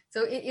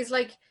 So it's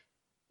like,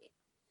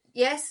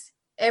 yes,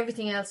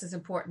 everything else is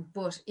important,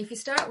 but if you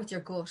start with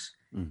your gut,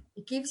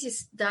 it gives you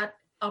that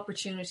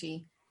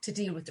opportunity to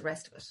deal with the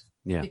rest of it.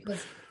 Yeah.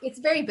 Because it's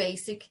very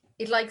basic.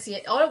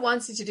 All it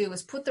wants you to do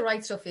is put the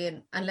right stuff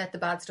in and let the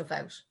bad stuff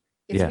out.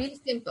 It's really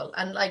simple.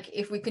 And like,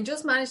 if we can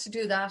just manage to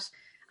do that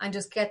and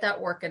just get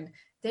that working,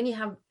 then you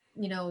have,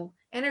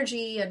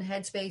 energy and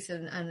headspace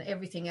and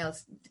everything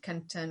else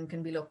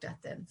can be looked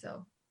at then.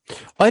 So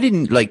I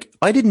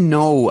didn't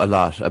know a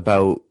lot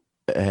about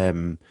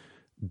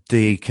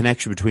the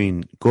connection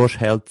between gut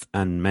health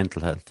and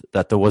mental health,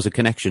 that there was a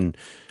connection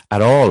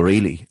at all,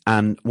 really.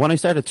 And when I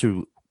started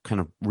to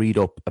kind of read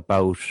up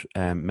about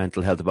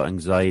mental health, about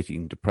anxiety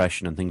and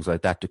depression and things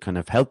like that, to kind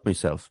of help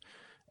myself,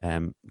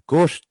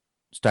 gut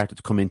started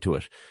to come into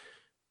it.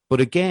 But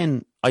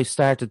again, I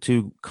started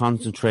to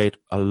concentrate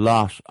a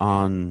lot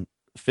on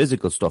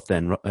physical stuff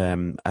then,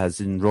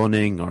 as in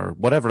running or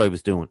whatever I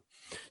was doing.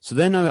 So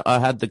then I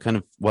had the kind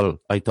of,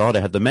 I thought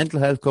I had the mental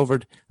health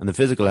covered and the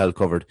physical health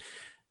covered.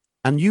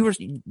 And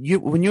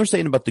when you're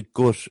saying about the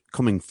gut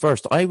coming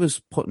first, I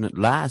was putting it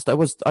last. I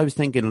was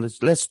thinking,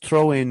 let's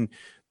throw in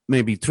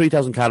maybe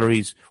 3,000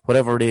 calories,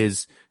 whatever it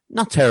is.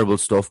 Not terrible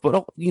stuff, but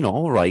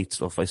all right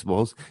stuff, I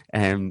suppose.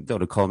 Don't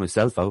want to call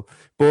myself out,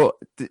 but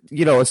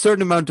a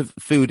certain amount of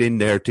food in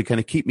there to kind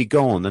of keep me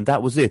going, and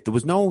that was it. There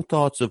was no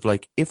thoughts of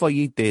like, if I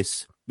eat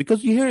this,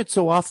 because you hear it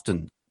so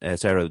often,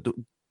 Sarah,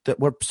 that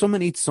where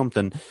someone eats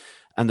something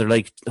and they're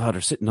like,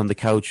 they're sitting on the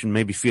couch and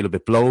maybe feel a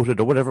bit bloated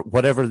or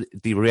whatever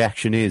the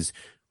reaction is,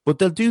 but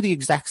they'll do the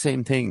exact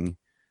same thing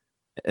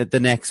the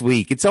next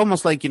week. It's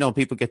almost like,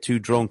 people get too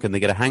drunk and they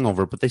get a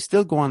hangover, but they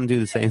still go on and do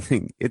the same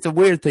thing. It's a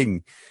weird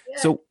thing. Yeah.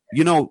 So,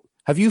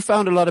 have you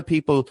found a lot of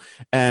people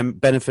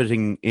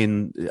benefiting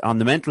on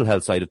the mental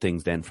health side of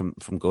things then from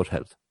gut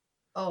health?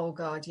 Oh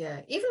God,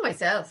 yeah. Even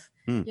myself,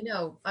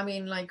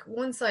 like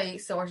once I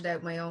sorted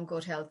out my own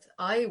gut health,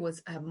 I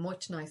was a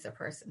much nicer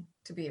person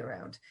to be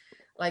around.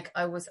 Like,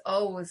 I was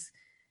always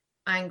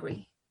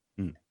angry,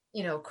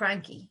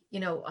 cranky,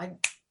 I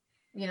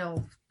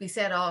be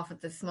set off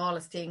at the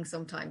smallest thing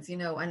sometimes,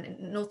 and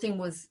nothing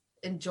was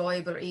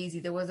enjoyable or easy.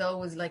 There was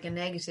always like a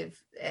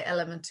negative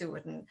element to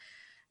it.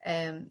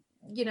 And,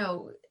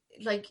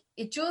 like,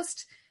 it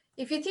just,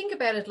 if you think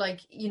about it,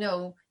 like,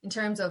 in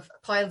terms of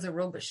piles of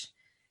rubbish,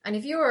 and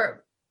if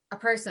you're a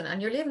person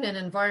and you're living in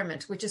an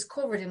environment which is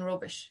covered in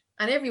rubbish,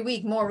 and every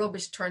week more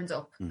rubbish turns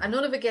up and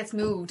none of it gets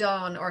moved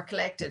on or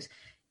collected,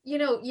 you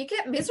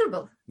get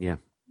miserable. Yeah.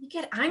 You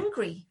get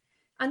angry.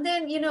 And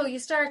then, you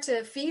start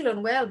to feel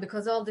unwell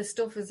because all this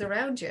stuff is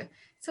around you.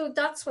 So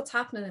that's what's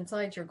happening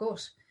inside your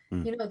gut.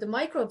 The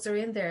microbes are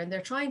in there and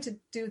they're trying to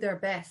do their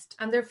best.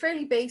 And they're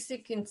fairly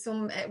basic in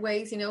some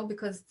ways,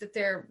 because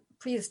they're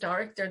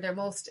prehistoric. They're their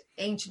most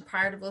ancient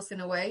part of us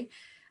in a way.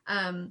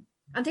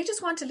 And they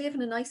just want to live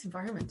in a nice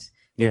environment.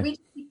 Yeah. We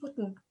keep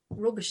putting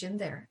rubbish in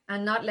there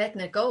and not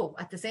letting it go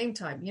at the same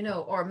time,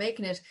 or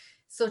making it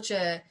such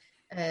a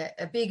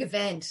big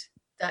event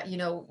that,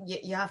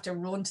 you have to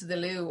run to the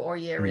loo, or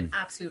you're in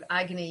absolute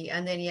agony,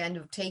 and then you end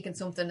up taking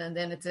something and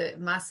then it's a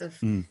massive,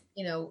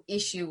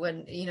 issue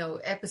and,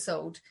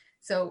 episode.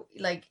 So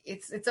like,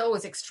 it's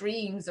always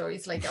extremes, or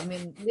it's like,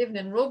 living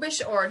in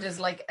rubbish, or there's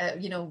like,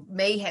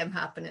 mayhem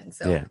happening.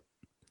 So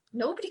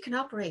nobody can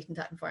operate in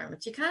that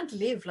environment. You can't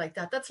live like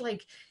that. That's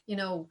like,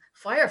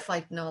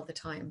 firefighting all the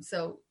time.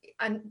 So,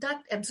 and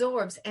that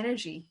absorbs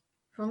energy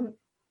from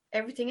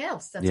everything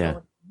else. That's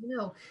all,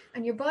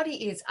 and your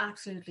body is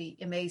absolutely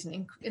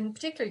amazing. In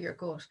particular, your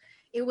gut,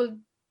 it will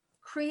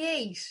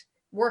create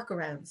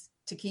workarounds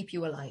to keep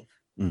you alive,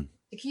 to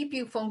keep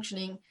you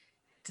functioning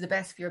to the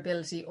best of your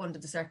ability under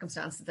the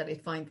circumstances that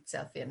it finds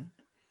itself in.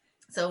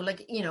 So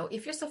like,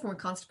 if you're suffering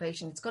with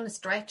constipation, it's going to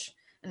stretch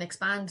and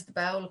expand the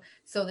bowel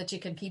so that you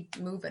can keep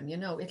moving.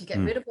 It'll get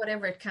rid of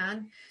whatever it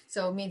can.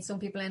 So it means some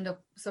people end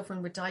up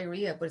suffering with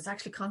diarrhea, but it's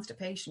actually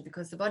constipation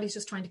because the body's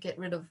just trying to get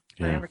rid of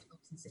whatever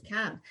toxins it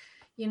can.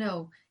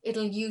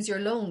 It'll use your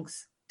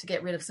lungs to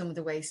get rid of some of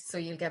the waste. So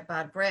you'll get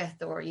bad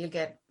breath, or you'll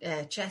get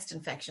chest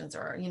infections,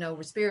 or,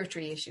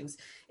 respiratory issues.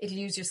 It'll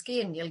use your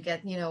skin. You'll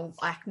get,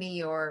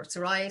 acne or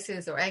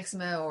psoriasis or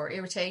eczema or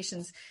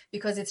irritations,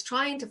 because it's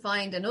trying to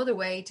find another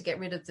way to get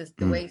rid of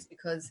the waste,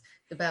 because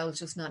the bowel's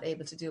just not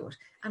able to do it.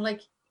 And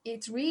like,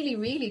 it's really,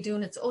 really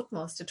doing its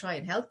utmost to try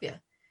and help you.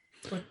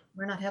 But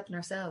we're not helping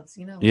ourselves,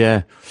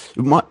 Yeah.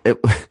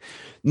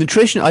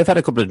 Nutrition, I've had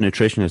a couple of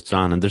nutritionists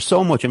on, and there's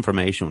so much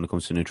information when it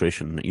comes to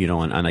nutrition,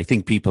 and I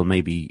think people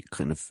maybe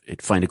kind of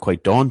find it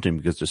quite daunting,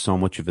 because there's so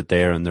much of it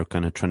there, and they're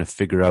kind of trying to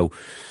figure out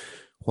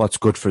what's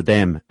good for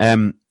them.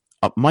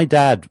 My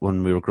dad,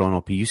 when we were growing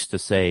up, he used to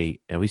say,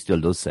 and he still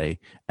does say,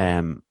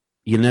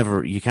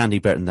 you can't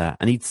eat better than that.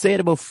 And he'd say it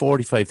about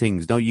 45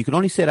 things. No, you can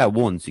only say that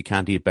once. You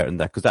can't eat better than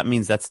that, because that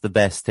means that's the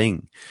best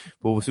thing.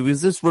 But so it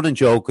was this running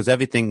joke, because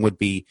everything would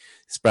be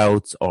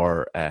sprouts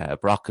or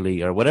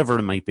broccoli or whatever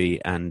it might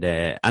be. And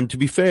to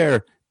be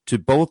fair to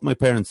both my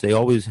parents, they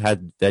always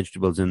had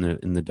vegetables in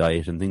the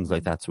diet and things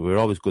like that. So we were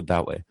always good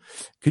that way.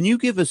 Can you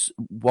give us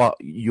what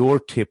your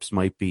tips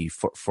might be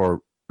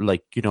for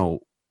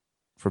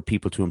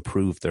people to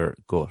improve their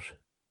gut?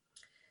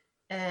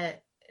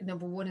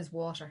 Number one is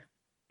water.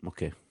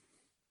 Okay.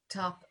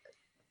 Top,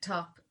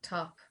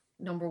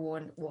 number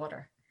one,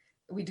 water.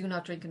 We do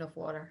not drink enough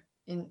water,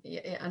 and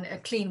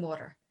clean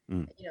water.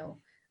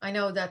 I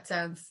know that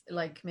sounds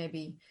like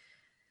maybe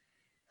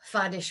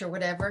faddish or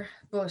whatever,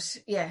 but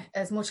yeah,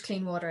 as much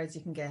clean water as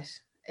you can get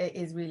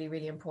is really,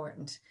 really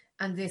important.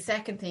 And the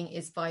second thing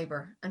is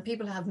fiber. And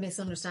people have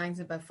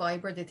misunderstandings about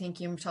fiber. They think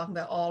you're talking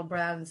about all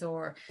brands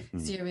or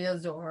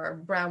cereals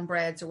or brown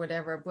breads or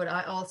whatever. But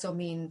I also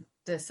mean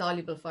the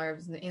soluble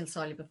fibers and the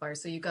insoluble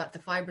fibers. So you got the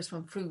fibers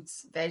from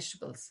fruits,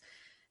 vegetables,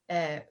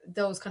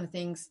 those kind of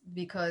things.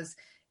 Because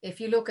if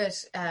you look at,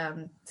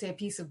 say, a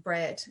piece of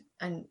bread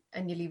and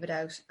you leave it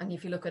out, and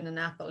if you look at an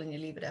apple and you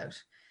leave it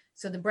out,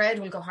 so the bread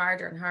will go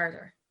harder and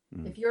harder.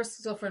 If you're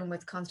suffering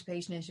with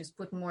constipation issues,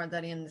 putting more of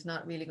that in is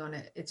not really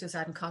it's just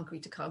adding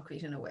concrete to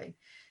concrete in a way.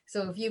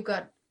 So if you've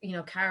got,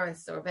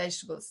 carrots or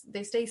vegetables,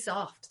 they stay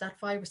soft. That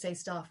fiber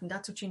stays soft, and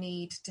that's what you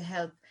need to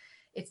help.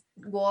 It's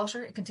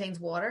water. It contains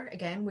water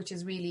again, which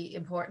is really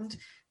important.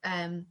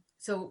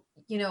 So,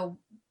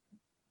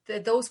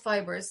 those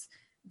fibers,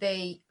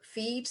 they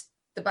feed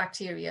the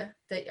bacteria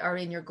that are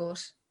in your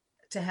gut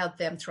to help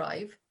them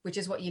thrive, which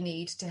is what you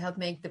need to help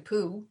make the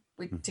poo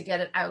to get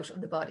it out of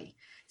the body.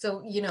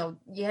 So, you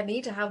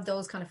need to have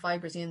those kind of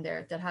fibers in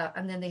there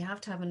and then they have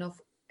to have enough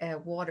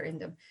water in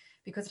them,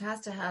 because it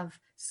has to have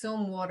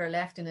some water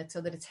left in it so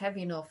that it's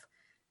heavy enough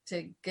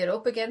to get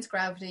up against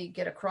gravity,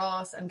 get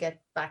across, and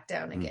get back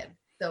down again.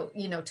 So,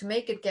 to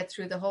make it get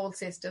through the whole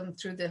system,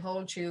 through the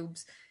whole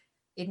tubes,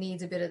 it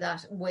needs a bit of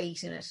that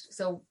weight in it.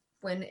 So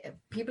when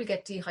people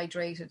get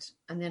dehydrated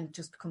and then it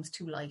just becomes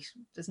too light,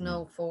 there's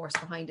no force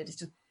behind it. It's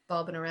just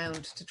bobbing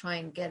around to try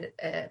and get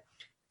it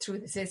through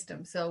the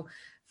system. So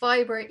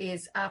fiber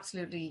is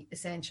absolutely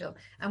essential.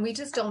 And we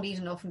just don't eat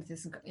enough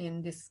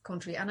in this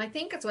country. And I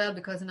think as well,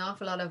 because an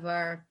awful lot of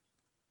our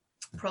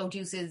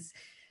produce is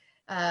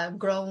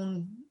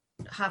grown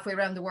halfway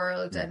around the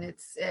world, and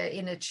it's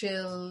in a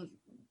chill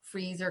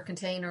freezer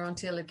container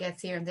until it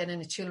gets here, and then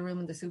in a chill room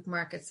in the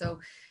supermarket. So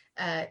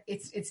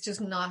it's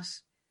just not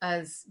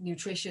as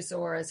nutritious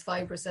or as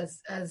fibrous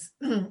as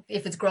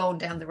if it's grown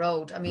down the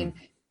road. I mean,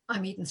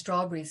 I'm eating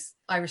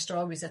Irish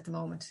strawberries at the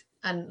moment,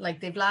 and like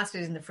they've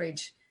lasted in the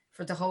fridge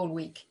for the whole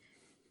week.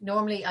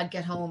 Normally I'd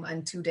get home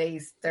and 2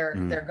 days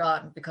they're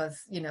gone,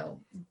 because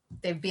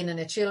they've been in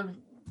a chill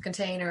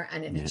container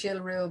and in a chill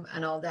room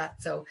and all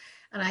that. So,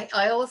 and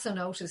I also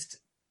noticed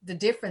the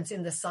difference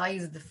in the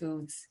size of the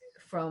foods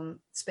from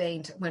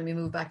Spain when we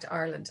moved back to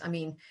Ireland. I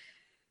mean,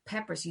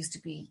 peppers used to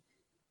be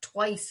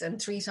twice and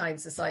 3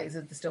 times the size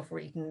of the stuff we're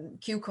eating.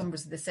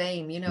 Cucumbers the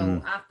same,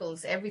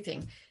 apples,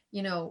 everything,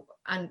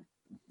 and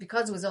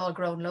because it was all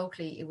grown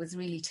locally, it was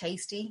really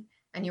tasty,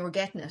 and you were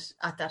getting it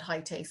at that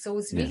high taste. So it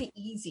was really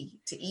easy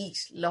to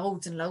eat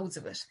loads and loads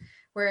of it.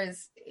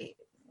 Whereas,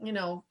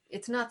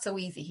 it's not so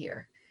easy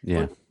here.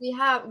 Yeah. But we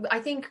have, I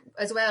think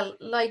as well,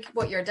 like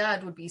what your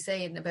dad would be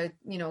saying about,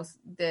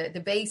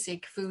 the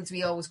basic foods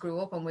we always grew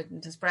up on,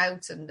 with the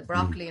sprouts and the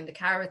broccoli and the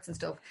carrots and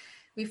stuff.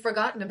 We've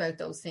forgotten about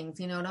those things,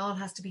 it all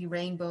has to be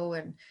rainbow,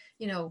 and,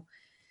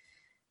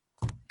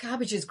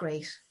 cabbage is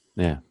great.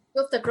 Yeah.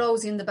 Stuff that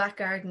grows in the back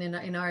garden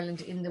in Ireland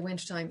in the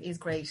wintertime is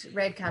great.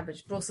 Red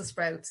cabbage, Brussels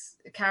sprouts,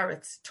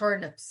 carrots,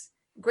 turnips,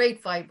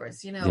 great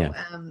fibers,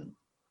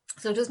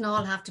 so it doesn't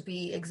all have to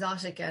be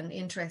exotic and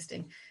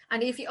interesting.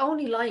 And if you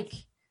only like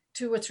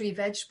 2 or 3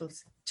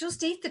 vegetables,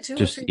 just eat the 2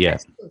 or 3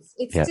 vegetables.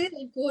 It's still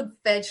a good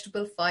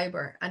vegetable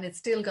fiber, and it's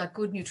still got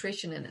good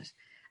nutrition in it.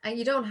 And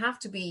you don't have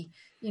to be,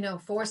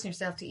 forcing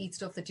yourself to eat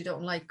stuff that you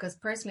don't like, because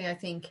personally I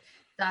think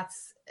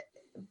that's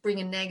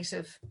bringing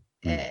negative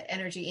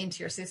energy into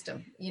your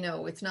system.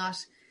 It's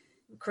not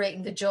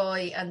creating the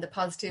joy and the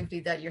positivity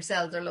that your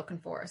cells are looking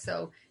for.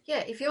 So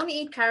if you only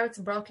eat carrots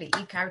and broccoli,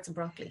 eat carrots and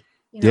broccoli.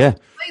 Try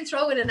and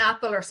throw in an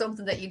apple or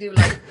something that you do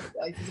like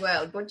as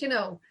well. But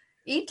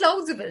eat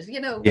loads of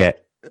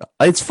it.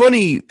 It's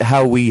funny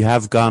how we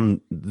have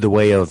gone the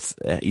way of,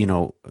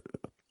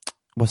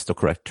 what's the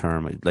correct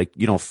term? Like,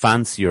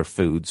 fancier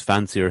foods,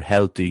 fancier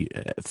healthy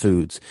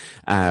foods.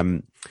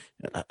 Um,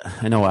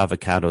 I know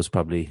avocado's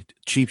probably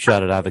cheap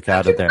shot at That's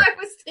avocado what there. I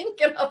was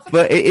thinking of.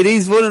 But it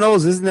is one of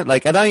those, isn't it?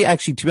 Like, and I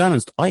actually, to be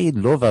honest, I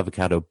love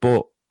avocado,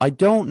 but I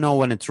don't know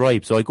when it's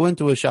ripe. So I go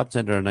into a shop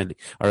center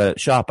or a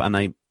shop, and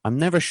I'm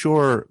never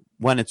sure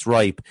when it's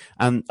ripe.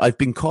 And I've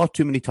been caught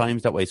too many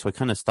times that way, so I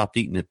kind of stopped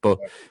eating it. But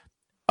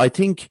I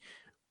think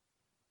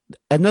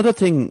another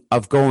thing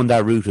of going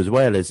that route as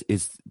well is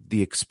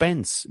the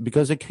expense,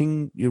 because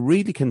you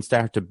really can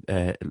start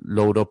to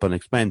load up on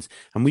expense.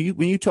 And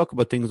when you talk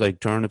about things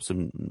like turnips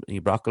and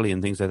broccoli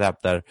and things like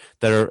that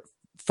are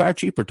far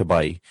cheaper to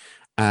buy,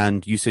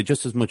 and you say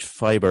just as much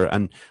fiber.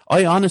 And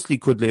I honestly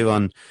could live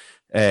on,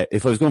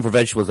 if I was going for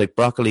vegetables like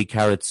broccoli,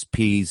 carrots,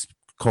 peas,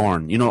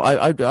 corn.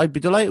 I'd be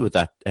delighted with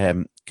that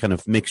kind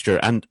of mixture.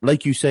 And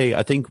like you say,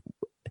 I think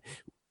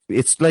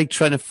it's like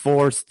trying to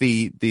force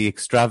the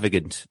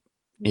extravagant,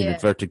 in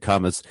inverted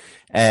commas,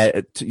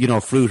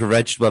 fruit or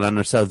vegetable on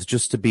ourselves,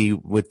 just to be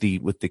with the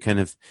kind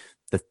of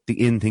the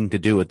in thing to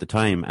do at the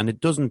time. And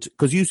it doesn't,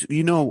 because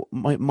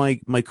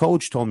my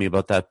coach told me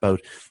about that,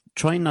 about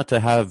trying not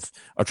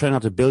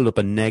to build up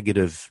a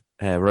negative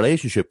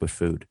relationship with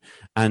food.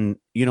 And,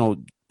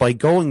 by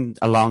going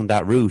along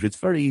that route, it's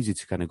very easy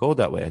to kind of go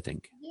that way, I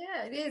think.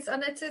 Yeah, it is.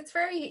 And it's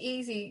very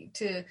easy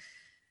to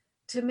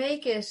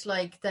make it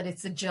like that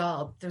it's a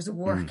job. There's a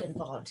work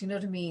involved. You know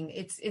what I mean?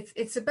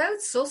 It's about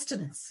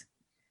sustenance,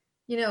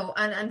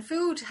 and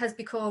food has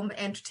become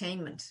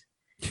entertainment,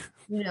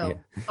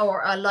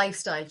 or a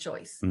lifestyle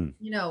choice, and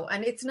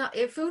it's not,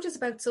 if food is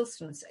about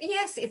sustenance.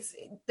 Yes,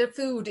 the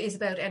food is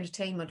about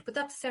entertainment, but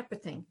that's a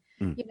separate thing.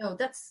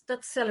 That's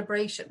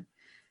celebration,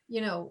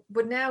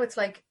 but now it's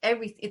like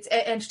it's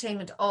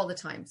entertainment all the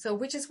time. So,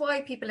 which is why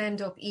people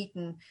end up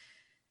eating,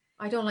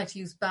 I don't like to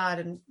use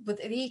bad,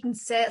 but eating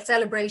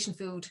celebration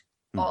food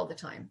all the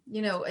time.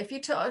 If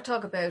you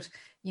talk about,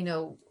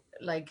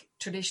 like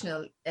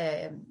traditional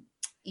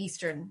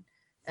Eastern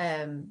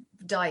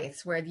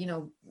diets where,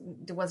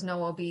 there was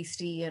no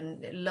obesity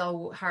and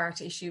low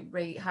heart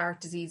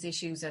disease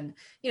issues and,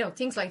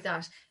 things like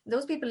that.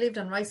 Those people lived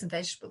on rice and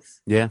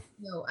vegetables. Yeah.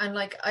 And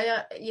like,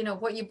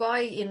 what you buy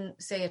in,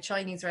 say, a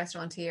Chinese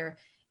restaurant here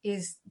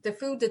is the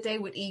food that they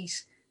would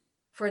eat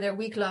for their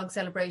week-long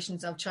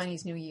celebrations of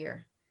Chinese New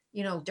Year.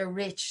 They're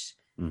rich.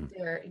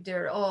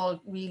 They're all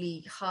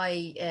really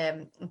high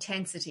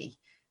intensity,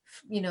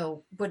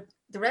 but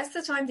the rest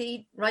of the time they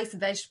eat rice and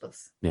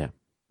vegetables. Yeah.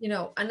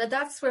 And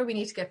that's where we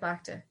need to get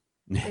back to.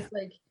 It's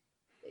like,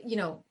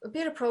 a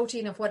bit of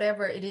protein of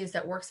whatever it is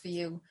that works for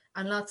you,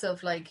 and lots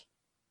of like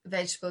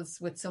vegetables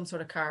with some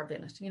sort of carb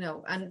in it,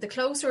 and the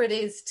closer it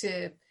is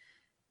to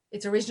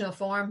its original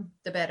form,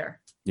 the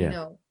better.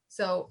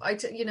 So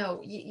I've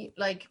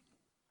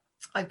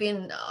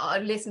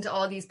listened to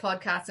all these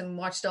podcasts and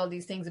watched all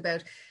these things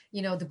about,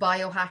 the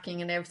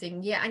biohacking and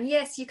everything. Yeah. And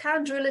yes, you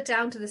can drill it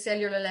down to the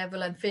cellular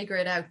level and figure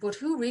it out, but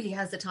who really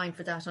has the time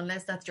for that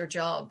unless that's your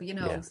job,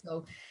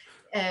 So,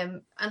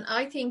 and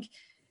I think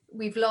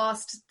we've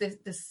lost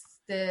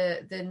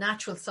the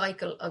natural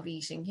cycle of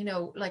eating,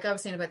 like I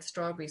was saying about the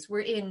strawberries. We're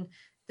in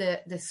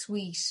the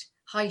sweet,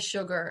 high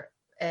sugar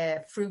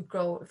fruit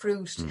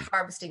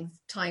harvesting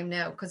time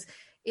now, because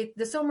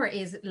the summer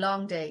is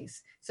long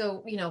days.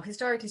 So,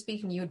 historically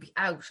speaking, you would be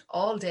out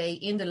all day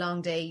in the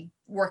long day,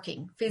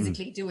 working,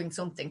 physically doing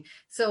something.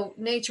 So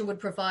nature would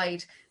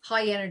provide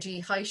high energy,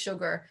 high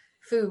sugar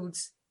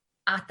foods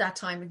at that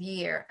time of the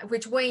year,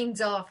 which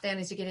wanes off then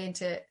as you get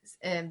into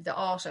the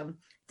autumn.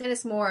 Then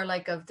it's more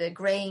like of the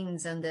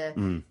grains and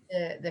the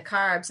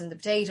carbs and the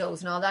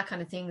potatoes and all that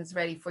kind of thing is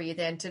ready for you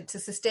then to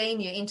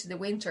sustain you into the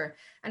winter.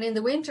 And in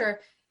the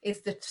winter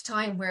is the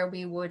time where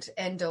we would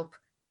end up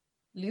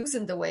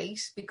losing the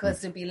weight,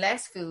 because there'd be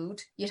less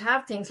food. You'd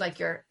have things like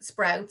your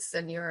sprouts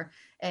and your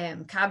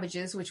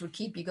cabbages, which would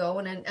keep you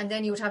going, and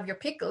then you would have your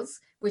pickles,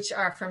 which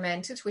are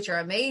fermented, which are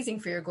amazing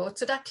for your gut.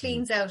 So that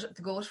cleans out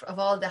the gut of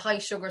all the high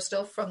sugar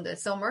stuff from the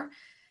summer,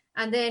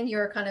 and then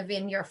you're kind of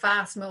in your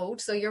fast mode,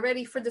 so you're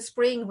ready for the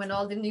spring when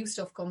all the new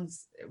stuff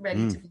comes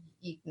ready to be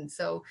eaten.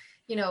 So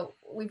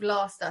we've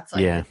lost that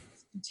cycle. Yeah.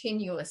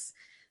 Continuous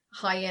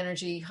high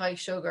energy, high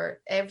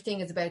sugar. Everything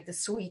is about the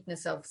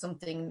sweetness of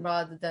something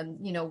rather than,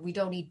 we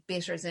don't eat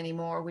bitters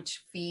anymore,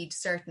 which feed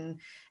certain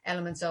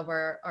elements of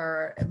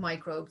our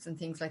microbes and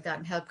things like that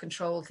and help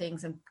control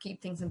things and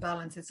keep things in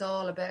balance. It's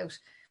all about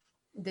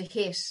the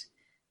hit,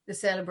 the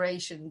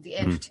celebration, the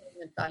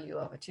entertainment value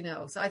of it,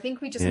 So I think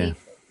we just need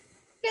to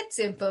get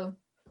simple,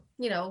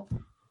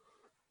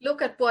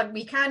 look at what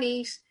we can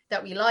eat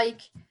that we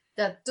like,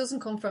 that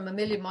doesn't come from a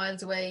million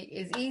miles away,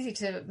 is easy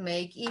to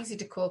make, easy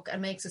to cook,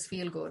 and makes us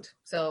feel good.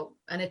 So,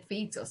 and it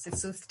feeds us, it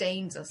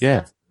sustains us. Yeah.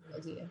 That's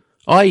the idea.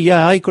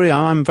 I agree.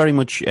 I'm very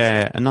much,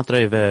 not that I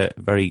have a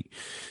very,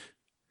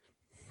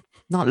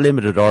 not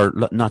limited or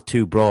not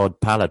too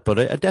broad palate, but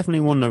I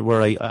definitely wonder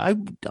where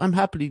I'm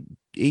happy to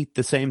eat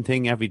the same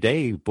thing every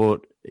day,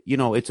 but,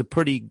 it's a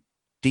pretty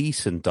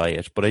decent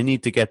diet, but I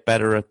need to get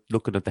better at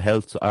looking at the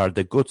health or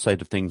the good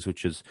side of things,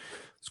 which is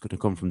it's going to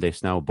come from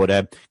this now. But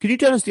can you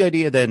tell us the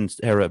idea then,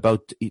 Sarah,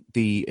 about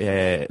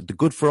the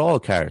Good for All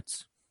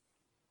cards?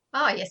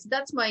 Yes,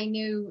 that's my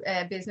new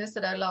business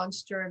that I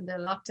launched during the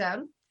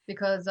lockdown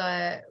because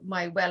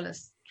my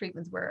wellness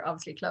treatments were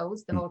obviously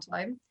closed the whole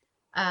time.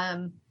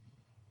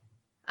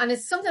 And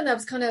it's something that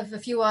was kind of a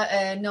few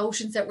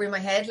notions that were in my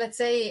head, let's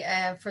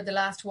say, for the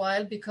last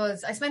while,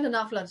 because I spend an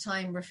awful lot of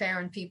time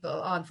referring people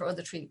on for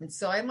other treatments.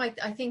 So I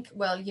think,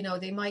 well, you know,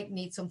 they might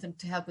need something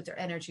to help with their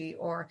energy,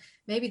 or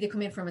maybe they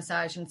come in for a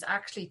massage and it's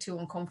actually too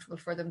uncomfortable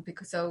for them,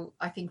 so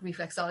I think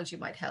reflexology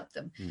might help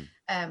them,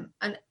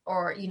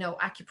 or, you know,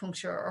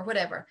 acupuncture or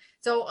whatever.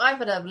 So I've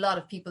had a lot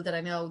of people that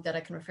I know that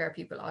I can refer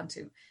people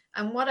onto.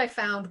 And what I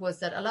found was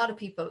that a lot of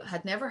people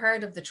had never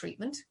heard of the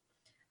treatment,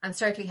 and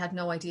certainly had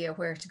no idea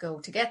where to go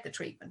to get the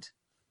treatment.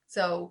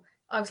 So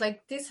I was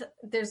like,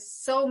 there's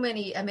so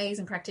many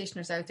amazing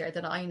practitioners out there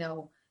that I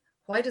know.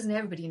 Why doesn't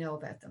everybody know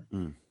about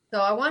them? So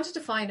I wanted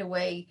to find a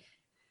way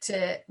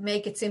to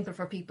make it simple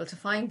for people to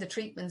find the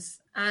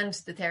treatments and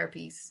the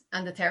therapies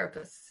and the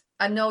therapists,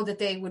 and know that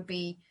they would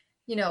be,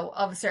 you know,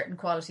 of a certain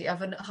quality,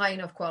 of a high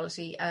enough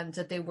quality, and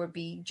that they would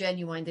be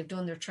genuine. They've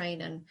done their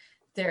training.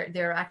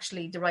 They're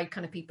actually the right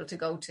kind of people to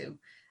go to.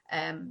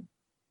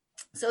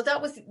 So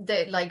that was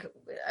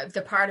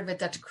the part of it,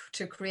 that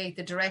to create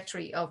the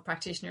directory of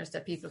practitioners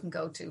that people can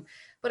go to.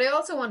 But I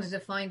also wanted to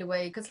find a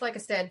way, because like I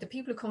said, the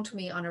people who come to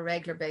me on a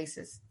regular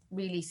basis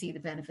really see the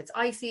benefits.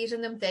 I see it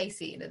in them, they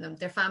see it in them,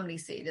 their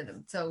families see it in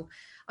them. So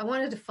I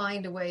wanted to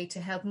find a way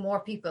to help more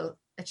people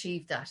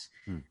achieve that.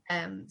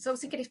 So I was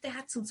thinking if they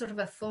had some sort of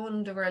a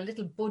fund or a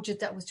little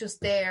budget that was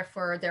just there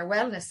for their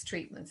wellness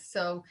treatments.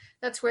 So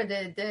that's where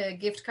the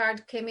gift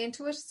card came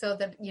into it, so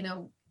that, you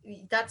know,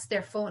 that's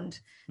their fund.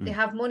 They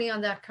have money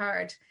on that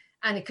card,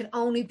 and it can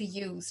only be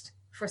used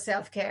for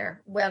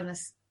self-care,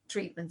 wellness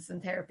treatments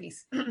and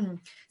therapies.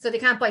 So they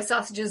can't buy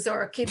sausages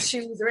or kids'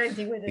 shoes or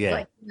anything with it.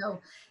 Like, you know,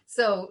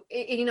 so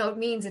it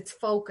means it's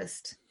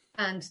focused,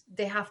 and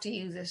they have to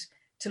use it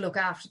to look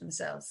after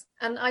themselves.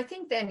 And I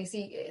think then, you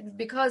see,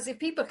 because if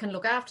people can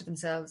look after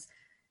themselves,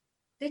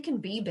 they can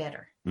be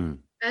better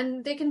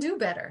and they can do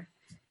better,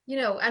 you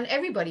know, and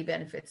everybody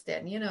benefits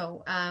then, you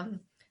know.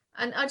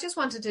 And I just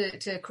wanted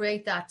to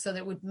create that so that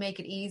it would make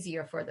it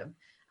easier for them.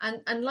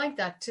 And like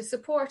that, to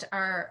support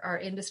our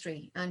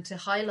industry and to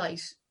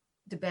highlight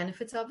the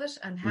benefits of it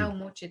and how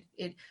much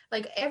it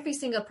like every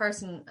single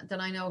person that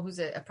I know who's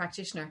a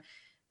practitioner,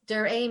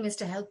 their aim is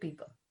to help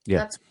people.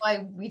 That's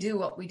why we do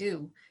what we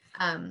do.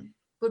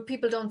 But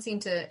people don't seem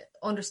to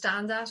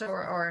understand that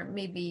or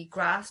maybe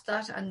grasp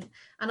that. And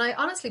I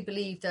honestly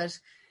believe that,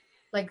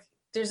 like,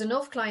 there's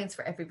enough clients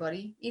for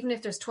everybody. Even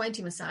if there's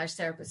 20 massage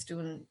therapists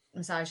doing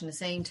massage in the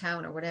same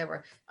town or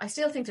whatever, I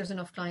still think there's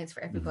enough clients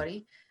for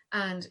everybody.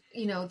 And,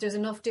 you know, there's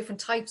enough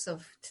different types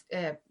of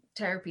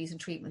therapies and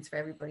treatments for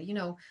everybody. You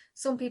know,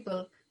 some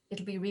people,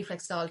 it'll be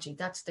reflexology.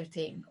 That's their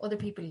thing. Other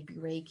people, it'll be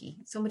Reiki.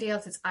 Somebody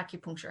else, it's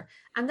acupuncture.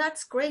 And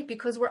that's great,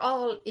 because we're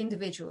all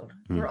individual.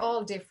 We're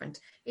all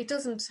different. It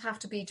doesn't have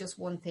to be just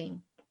one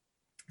thing.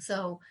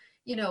 So,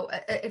 you know,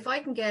 if I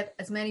can get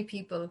as many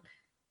people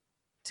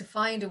to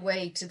find a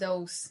way to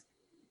those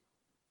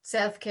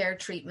self-care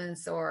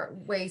treatments or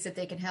ways that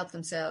they can help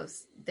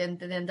themselves, then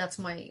that's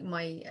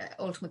my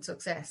ultimate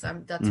success.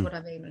 That's what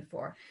I'm aiming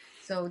for.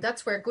 So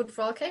that's where Good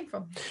for All came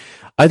from.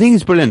 I think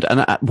it's brilliant.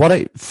 And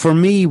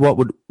what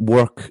would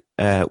work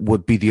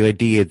would be the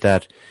idea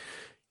that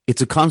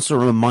it's a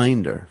constant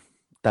reminder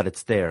that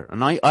it's there.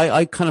 And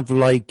I kind of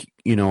like,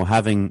 you know,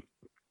 having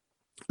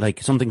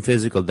like something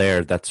physical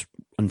there that's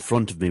in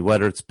front of me,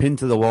 whether it's pinned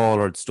to the wall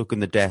or it's stuck in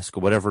the desk or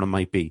whatever it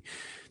might be,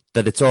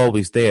 that it's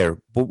always there.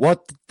 But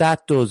what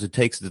that does, it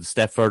takes it a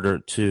step further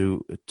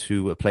to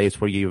a place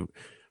where you're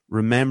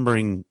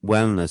remembering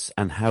wellness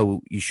and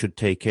how you should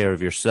take care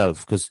of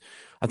yourself. Because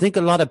I think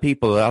a lot of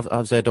people,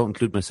 obviously I don't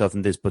include myself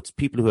in this, but it's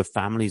people who have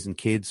families and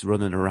kids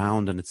running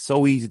around, and it's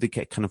so easy to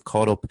get kind of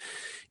caught up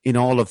in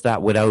all of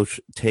that without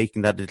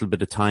taking that little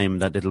bit of time,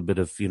 that little bit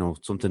of, you know,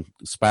 something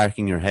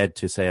sparking your head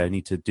to say, I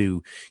need to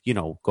do, you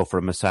know, go for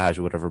a massage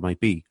or whatever it might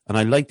be. And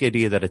I like the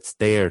idea that it's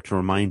there to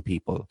remind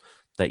people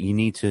that you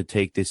need to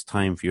take this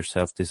time for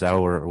yourself, this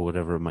hour or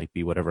whatever it might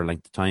be, whatever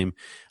length of time.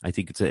 I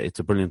think it's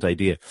a brilliant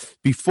idea.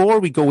 Before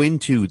we go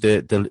into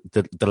the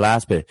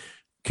last bit,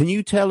 can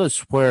you tell us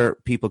where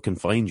people can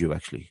find you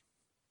actually?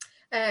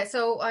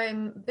 So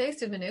I'm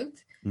based in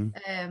Maynooth,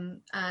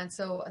 and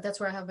so that's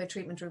where I have my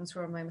treatment rooms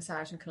for my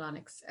massage and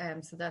colonics.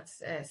 So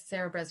that's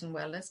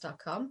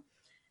sarahbreslinwellness.com.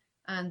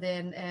 And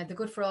then the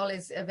Good for All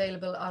is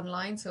available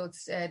online, so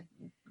it's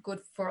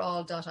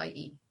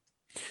goodforall.ie.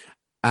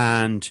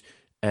 And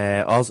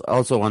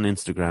also on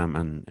Instagram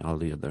and all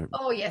the other.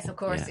 Oh yes, of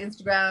course, yeah.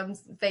 Instagram,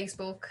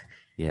 Facebook.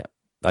 Yeah.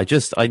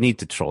 I need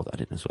to throw that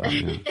in as well.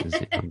 You know,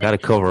 I've got to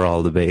cover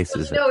all the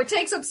bases. No, it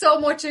takes up so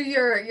much of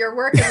your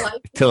working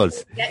life. It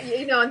does.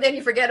 You know, and then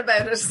you forget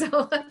about it.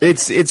 So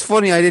it's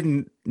funny.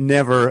 I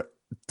never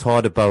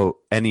thought about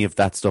any of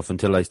that stuff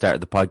until I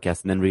started the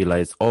podcast, and then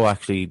realized, oh,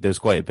 actually, there's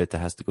quite a bit that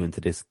has to go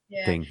into this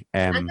thing.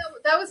 And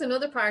that was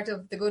another part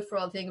of the Good for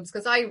All thing,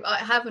 because I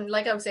haven't,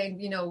 like I was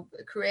saying,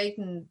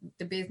 creating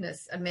the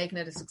business and making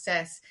it a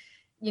success,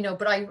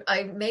 but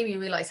I made me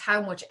realize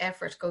how much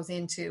effort goes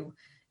into,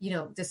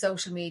 the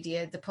social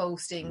media, the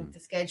posting, the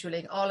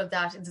scheduling, all of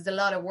that. There's a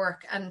lot of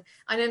work. And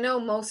I know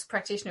most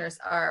practitioners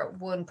are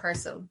one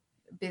person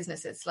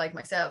businesses like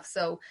myself.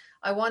 So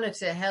I wanted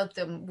to help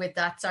them with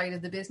that side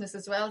of the business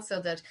as well, so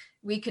that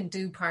we can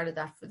do part of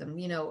that for them,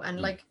 and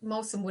like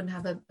most of them wouldn't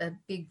have a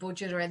big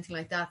budget or anything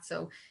like that.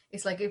 So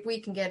it's like, if we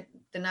can get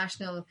the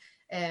national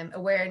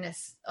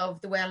awareness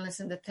of the wellness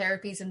and the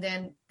therapies, and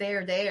then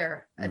they're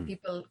there and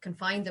people can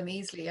find them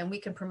easily, and we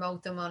can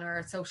promote them on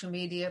our social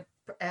media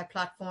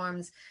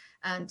platforms,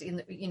 and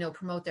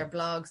promote their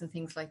blogs and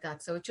things like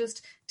that. So it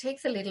just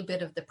takes a little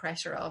bit of the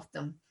pressure off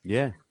them.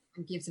 Yeah.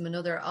 And gives them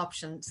another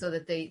option, so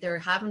that they're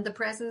having the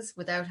presence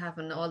without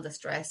having all the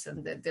stress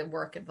and the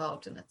work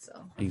involved in it.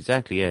 So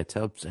exactly, yeah, it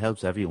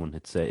helps everyone.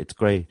 It's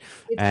great.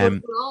 It's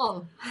good for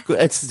all.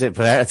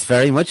 It's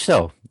very much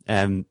so.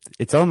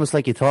 It's almost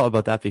like you thought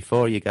about that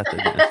before you got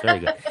there. It's very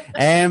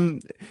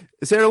good.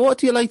 Sarah, what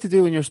do you like to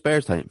do in your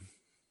spare time?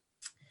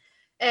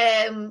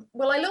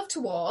 Well, I love to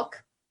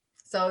walk.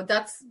 So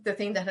that's the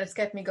thing that has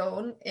kept me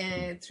going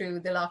through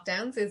the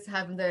lockdowns, is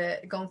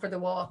going for the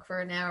walk for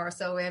an hour or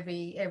so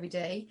every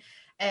day.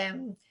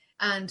 And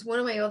one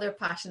of my other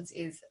passions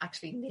is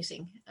actually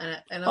knitting.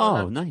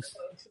 And nice.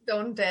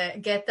 Don't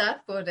get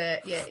that, but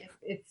yeah,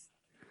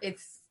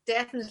 it's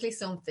definitely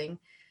something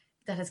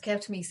that has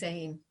kept me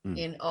sane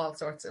in all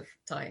sorts of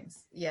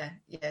times. Yeah.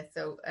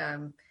 So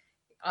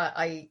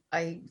I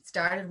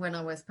started when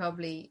I was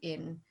probably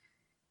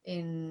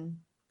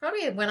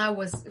probably when I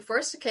was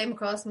first came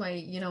across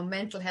my,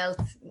 mental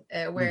health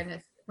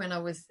awareness, when I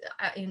was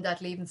in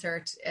that Leaving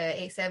Cert,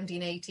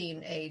 17,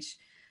 18 age.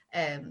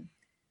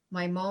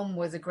 My mom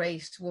was a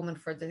great woman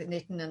for the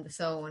knitting and the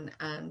sewing,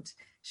 and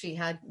she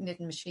had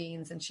knitting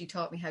machines, and she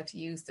taught me how to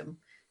use them.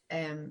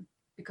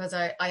 Because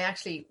I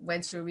actually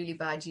went through a really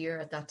bad year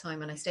at that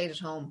time, and I stayed at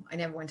home. I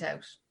never went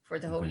out for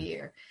the whole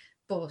year,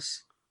 but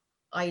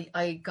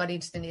I got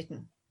into the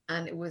knitting,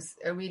 and it was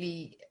a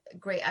really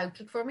great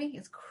outlet for me.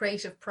 It's a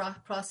creative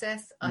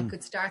process. I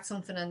could start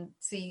something and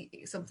see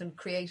something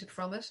created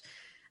from it.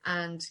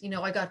 And,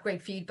 I got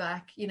great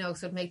feedback,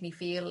 so it made me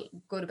feel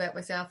good about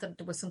myself, that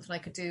there was something I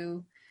could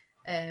do.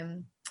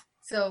 And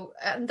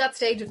that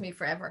stayed with me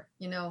forever.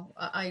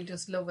 I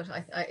just love it.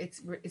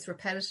 It's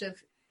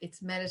repetitive, it's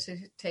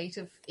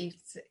meditative,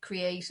 it's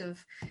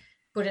creative,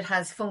 but it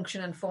has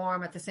function and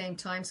form at the same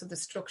time. So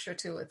there's structure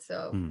to it.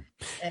 So,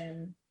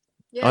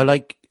 yeah.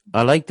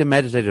 I like the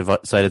meditative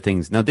side of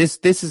things. Now, this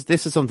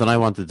is something I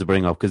wanted to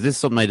bring up, because this is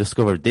something I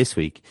discovered this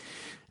week.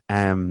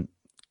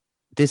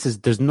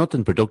 There's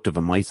nothing productive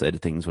on my side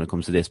of things when it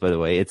comes to this, by the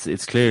way.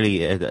 It's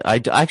clearly, I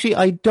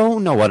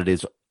don't know what it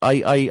is.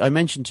 I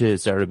mentioned to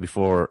Sarah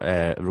before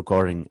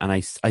recording, and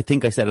I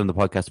think I said on the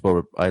podcast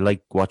before, I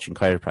like watching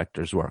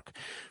chiropractors work.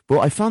 But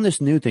I found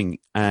this new thing.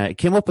 It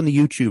came up on the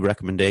YouTube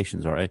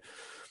recommendations, all right?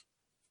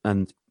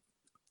 And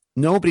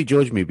nobody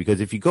judge me,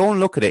 because if you go and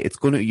look at it,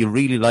 you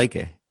really like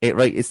it.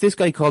 Right? It's this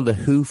guy called the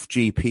Hoof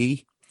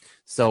GP.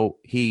 So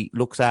he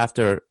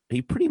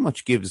pretty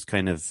much gives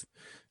kind of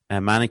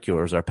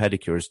manicures or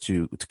pedicures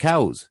to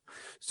cows.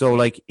 So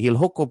like, he'll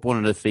hook up one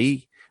of the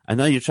feet. I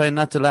know you're trying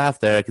not to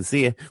laugh there, I can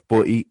see it,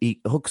 but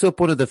he hooks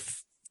up one of the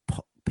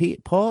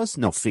paws?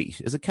 No,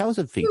 feet. Is it cows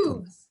and feet?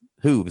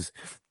 Hooves.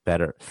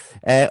 Better.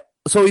 But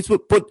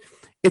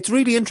it's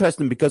really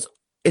interesting, because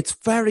it's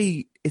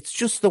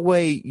just the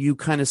way you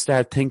kind of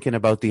start thinking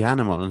about the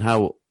animal, and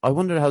how, I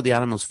wonder how the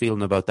animal's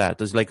feeling about that.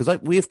 Because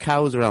we have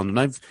cows around,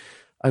 and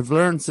I've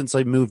learned since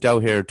I moved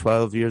out here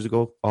 12 years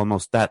ago,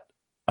 almost, that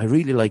I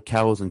really like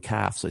cows and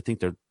calves. I think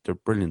they're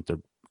brilliant.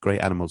 They're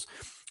great animals.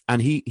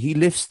 And he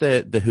lifts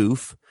the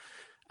hoof,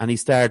 and he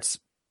starts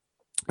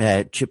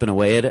chipping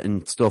away at it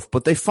and stuff.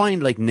 But they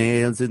find like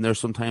nails in there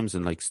sometimes,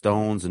 and like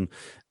stones, and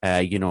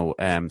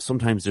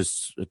sometimes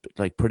there's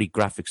like pretty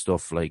graphic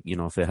stuff, like,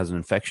 if it has an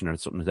infection or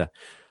something like that.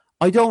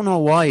 I don't know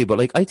why, but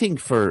like, I think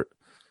for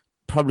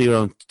probably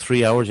around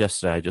 3 hours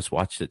yesterday, I just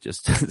watched it.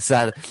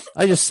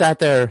 I just sat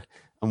there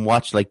and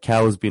watched like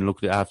cows being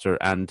looked after,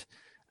 and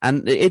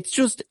do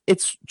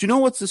you know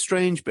what's the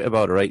strange bit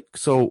about it, right?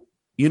 So,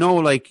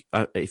 like,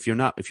 if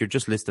you're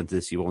just listening to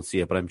this, you won't see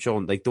it, but I'm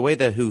showing, like, the way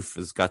the hoof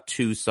has got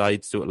two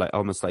sides to it, like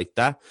almost like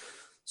that.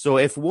 So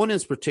if one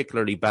is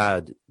particularly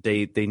bad,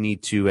 they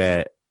need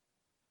to,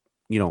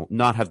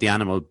 not have the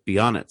animal be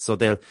on it. So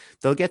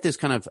they'll get this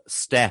kind of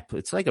step.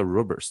 It's like a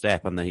rubber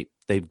step, and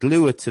they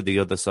glue it to the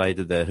other side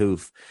of the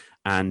hoof,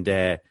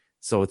 and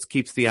so it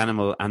keeps the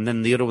animal. And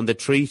then the other one, they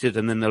treat it,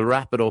 and then they'll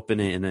wrap it up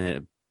in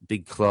a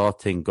big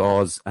cloth thing,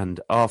 gauze, and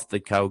off the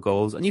cow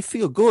goes, and you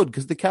feel good,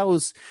 because the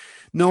cow's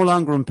no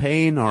longer in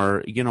pain,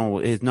 or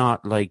is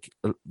not like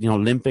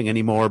limping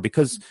anymore,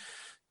 because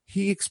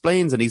he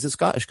explains, and he's a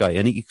Scottish guy,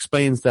 and he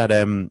explains that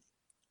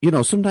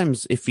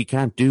sometimes if he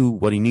can't do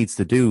what he needs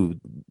to do,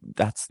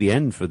 that's the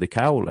end for the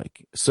cow.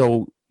 Like,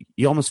 so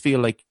you almost feel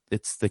like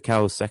it's the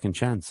cow's second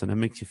chance, and it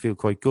makes you feel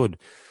quite good.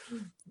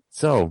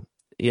 So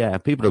yeah,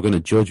 people are going to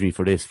judge me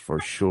for this for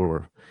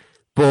sure.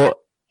 But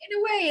in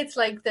a way, it's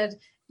like that,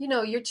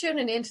 you're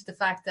tuning into the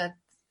fact that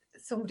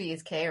somebody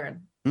is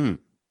caring.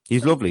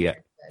 He's lovely, yeah.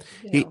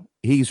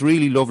 He's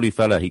really lovely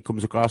fella. He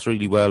comes across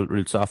really well,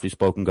 real softly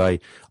spoken guy.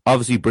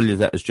 Obviously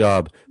brilliant at his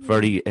job.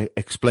 Very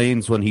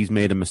explains when he's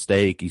made a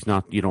mistake. He's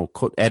not,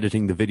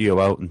 editing the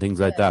video out and things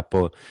like that.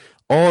 But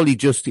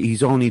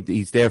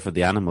he's there for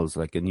the animals,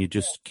 like, and you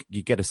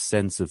get a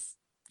sense of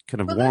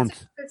kind of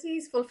warmth. Because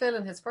he's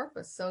fulfilling his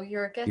purpose. So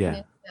you're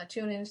getting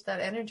tuning into that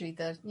energy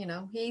that,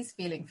 he's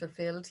feeling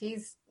fulfilled.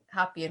 He's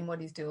happy in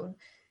what he's doing.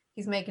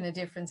 He's making a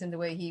difference in the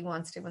way he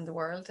wants to in the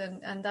world.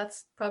 And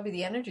that's probably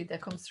the energy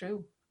that comes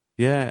through.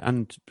 Yeah,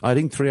 and I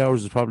think 3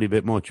 hours is probably a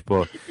bit much,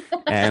 but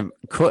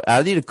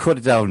I'll need to cut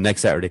it down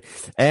next Saturday.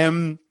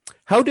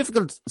 How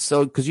difficult,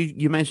 so, because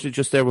you mentioned it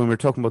just there when we were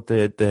talking about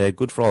the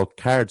Good for All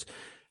cards,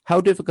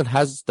 how difficult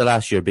has the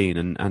last year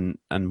been,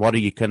 and what are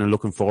you kind of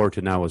looking forward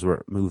to now as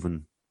we're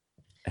moving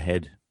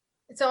ahead?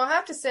 So I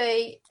have to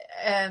say,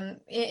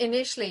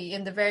 initially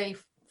in the very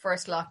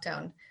first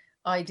lockdown,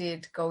 I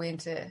did go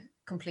into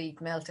complete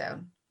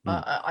meltdown.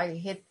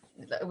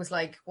 It was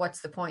like,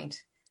 what's the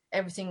point?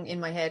 Everything in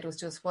my head was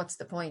just, what's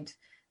the point?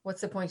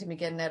 What's the point of me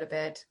getting out of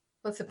bed?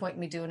 What's the point of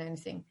me doing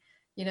anything?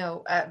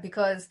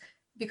 Because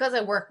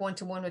I work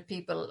one-to-one with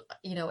people,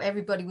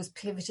 everybody was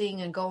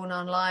pivoting and going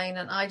online,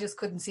 and I just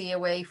couldn't see a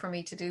way for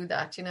me to do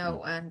that,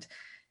 and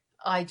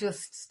I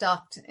just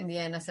stopped in the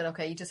end. I said,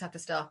 okay, you just have to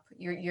stop.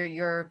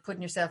 You're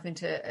putting yourself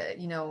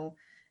into,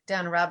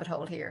 down a rabbit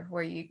hole here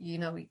where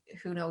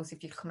who knows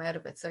if you'll come out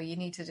of it. So you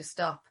need to just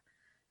stop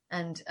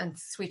and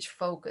switch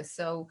focus.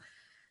 So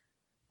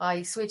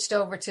I switched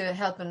over to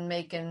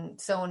helping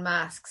sewing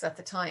masks at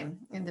the time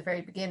in the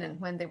very beginning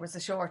when there was a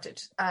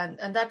shortage,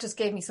 and that just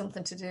gave me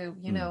something to do,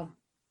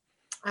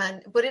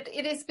 but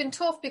it has been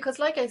tough because,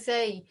 like I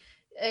say,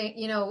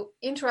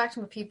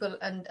 interacting with people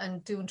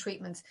and doing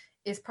treatments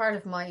is part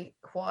of my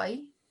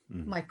why,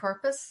 my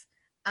purpose,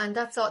 and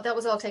that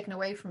was all taken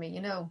away from me.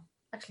 I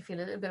actually feel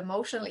a little bit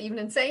emotional even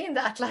in saying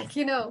that,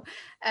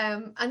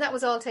 and that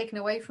was all taken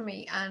away from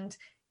me, and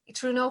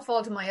through no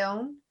fault of my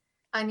own.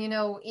 And,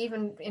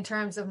 even in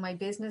terms of my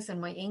business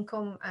and my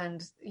income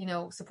and,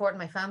 supporting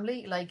my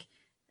family, like,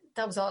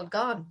 that was all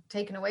gone,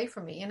 taken away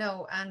from me,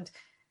 and,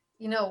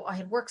 I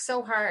had worked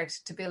so hard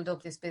to build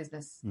up this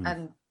business,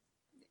 and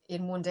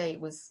in one day it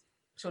was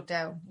shut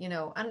down,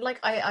 and like,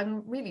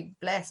 I'm really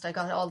blessed. I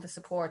got all the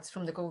supports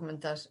from the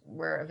government that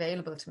were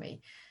available to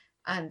me,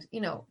 and,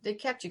 they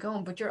kept you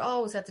going, but you're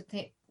always at the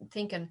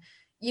thinking,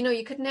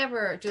 you could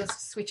never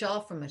just switch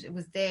off from it. It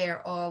was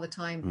there all the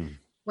time.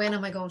 When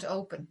am I going to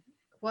open?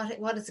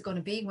 What is it going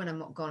to be when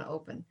I'm going to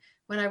open?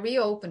 When I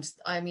reopened,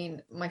 I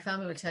mean, my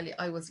family will tell you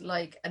I was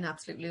like an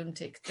absolute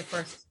lunatic the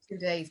first 2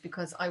 days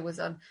because I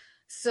was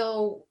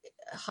so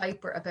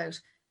hyper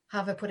about,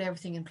 have I put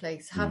everything in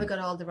place? Have I got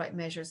all the right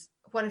measures?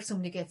 What if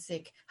somebody gets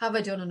sick? Have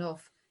I done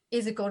enough?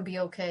 Is it going to be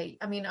okay?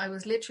 I mean, I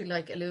was literally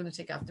like a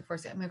lunatic after the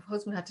first day. My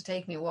husband had to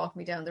take me and walk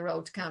me down the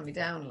road to calm me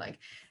down.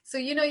 So,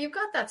 you've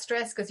got that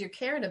stress because you're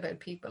caring about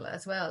people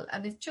as well.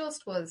 And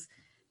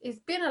it's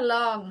been a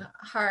long,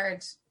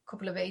 hard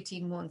couple of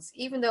 18 months,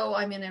 even though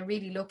I'm in a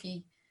really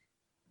lucky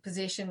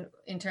position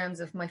in terms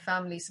of my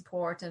family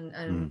support and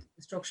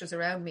the structures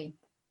around me,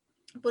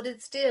 but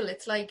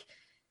it's like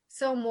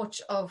so much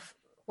of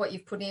what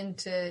you've put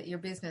into your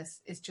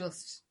business is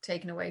just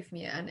taken away from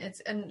you,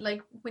 and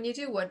like when you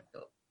do what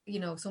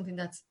something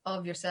that's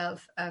of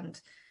yourself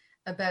and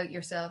about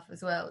yourself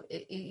as well,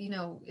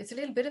 it's a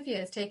little bit of you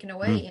is taken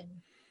away,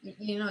 and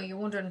you're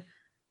wondering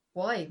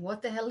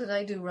what the hell did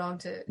I do wrong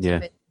to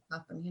make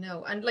happen,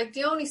 and like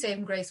the only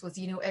saving grace was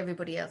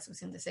everybody else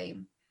was in the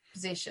same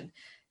position,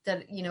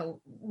 that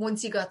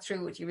once you got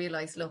through it you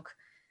realize, look,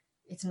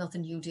 it's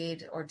nothing you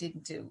did or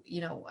didn't do,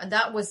 and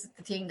that was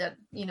the thing that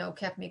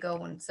kept me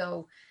going.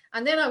 So,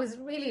 and then I was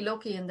really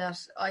lucky in that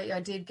I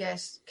did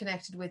get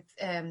connected with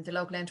the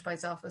local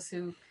enterprise office,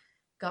 who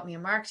got me a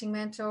marketing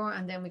mentor,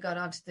 and then we got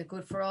onto the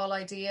Good for All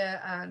idea,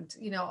 and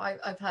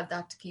I've had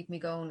that to keep me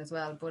going as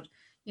well. But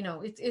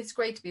it's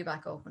great to be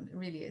back open. It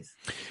really is.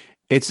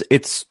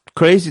 It's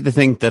crazy to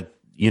think that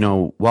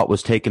what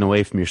was taken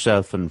away from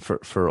yourself and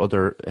for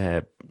other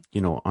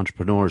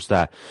entrepreneurs,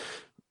 that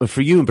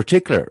for you in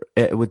particular,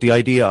 with the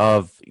idea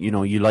of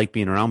you like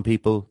being around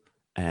people,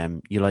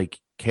 you like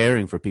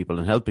caring for people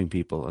and helping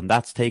people, and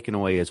that's taken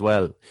away as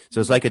well.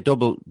 So it's like a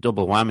double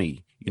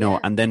whammy,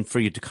 and then for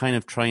you to kind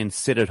of try and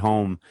sit at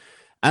home.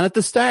 And at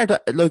the start,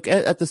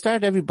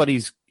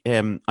 everybody's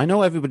I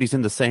know everybody's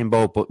in the same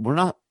boat, but we're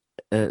not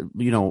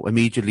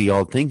immediately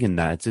all thinking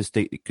that. It's just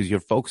because you're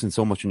focusing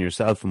so much on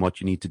yourself and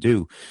what you need to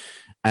do.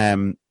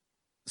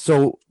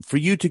 So for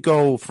you to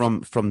go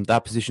from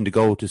that position to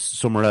go to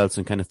somewhere else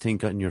and kind of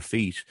think on your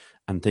feet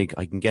and think,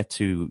 I can get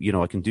to,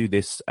 I can do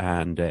this,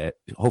 and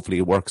hopefully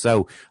it works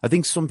out. I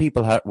think some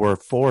people were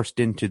forced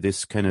into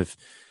this kind of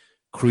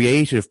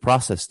creative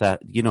process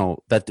that,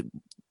 that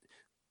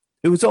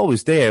it was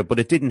always there, but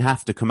it didn't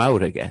have to come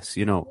out, I guess.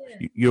 You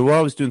were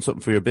always doing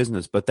something for your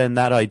business, but then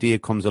that idea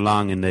comes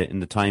along in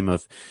the time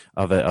of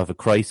a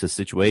crisis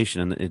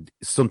situation, and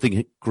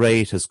something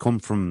great has come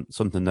from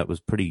something that was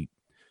pretty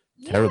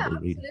terrible.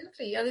 Yeah,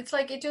 absolutely. And it's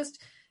like, it just,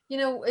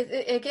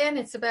 again,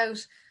 it's about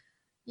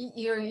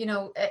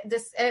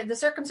the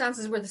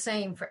circumstances were the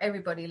same for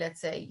everybody,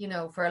 let's say,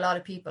 for a lot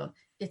of people.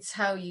 It's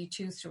how you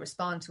choose to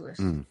respond to it.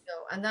 And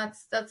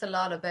that's a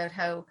lot about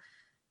how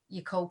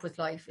you cope with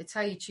life. It's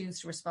how you choose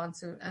to respond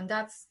to it, and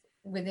that's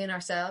within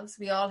ourselves.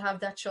 We all have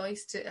that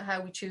choice to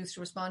how we choose to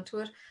respond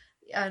to it.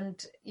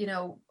 And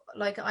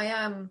like, I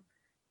am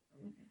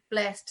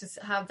blessed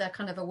to have that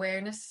kind of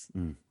awareness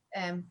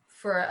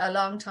for a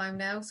long time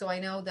now. So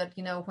I know that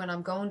when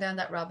I'm going down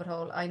that rabbit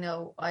hole, I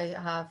know I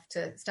have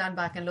to stand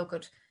back and look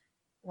at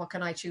what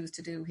can I choose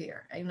to do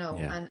here.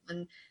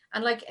 And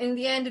like, in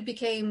the end, it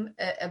became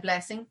a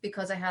blessing,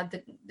 because I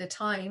had the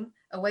time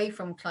away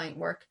from client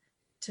work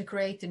to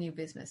create the new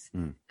business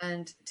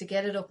and to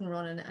get it up and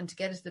running, and to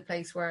get it to the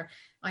place where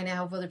I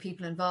now have other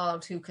people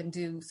involved who can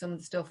do some of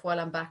the stuff while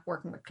I'm back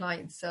working with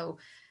clients. So,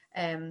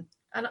 and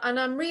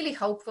I'm really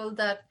hopeful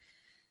that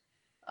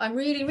I'm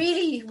really,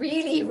 really,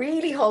 really,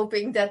 really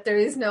hoping that there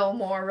is no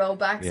more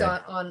rollbacks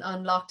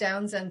on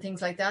lockdowns and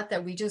things like that,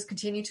 that we just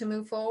continue to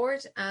move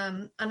forward.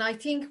 And I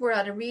think we're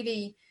at a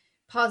really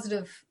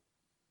positive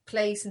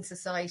place in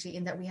society,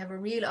 in that we have a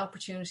real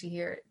opportunity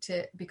here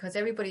because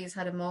everybody has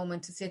had a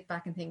moment to sit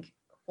back and think,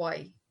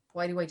 why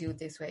do I do it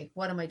this way?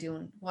 What am I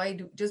doing?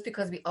 Just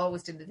because we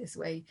always did it this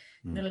way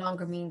no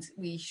longer means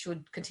we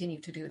should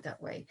continue to do it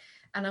that way.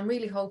 And I'm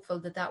really hopeful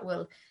that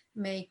will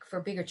make for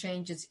bigger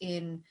changes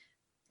in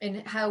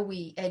how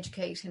we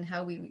educate, and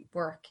how we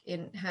work,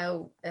 in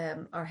how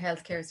our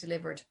healthcare is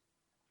delivered,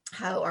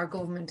 how our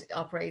government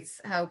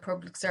operates, how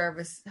public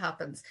service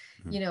happens,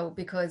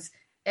 because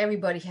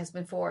everybody has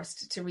been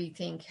forced to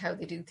rethink how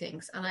they do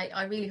things. And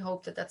I really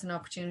hope that that's an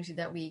opportunity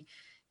that we,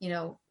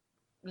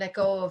 let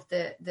go of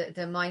the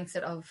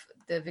mindset of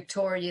the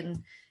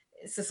Victorian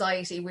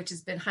society, which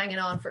has been hanging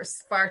on for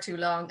far too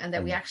long, and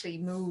that we actually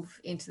move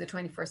into the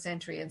 21st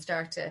century and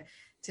start to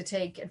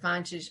take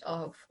advantage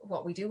of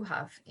what we do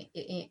have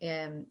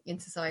in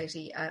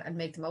society, and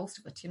make the most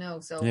of it,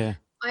 So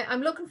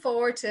I'm looking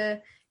forward to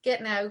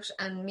getting out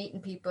and meeting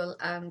people,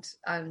 and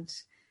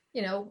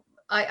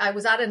I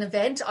was at an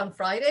event on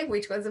Friday,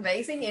 which was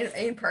amazing,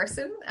 in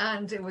person,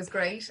 and it was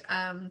great.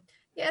 So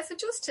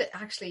just to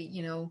actually,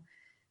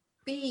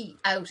 be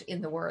out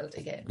in the world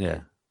again. Yeah.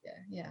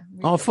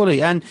 Really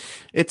fully. And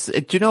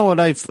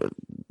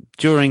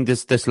during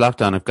this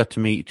lockdown, I've got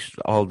to meet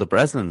all the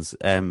Breslins,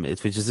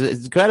 which is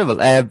incredible.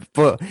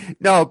 But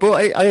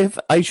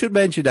I should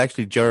mention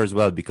actually Ger as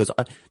well, because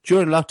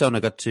during lockdown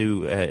I got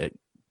to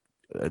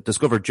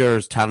discover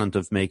Ger's talent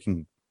of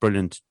making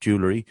brilliant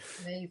jewellery.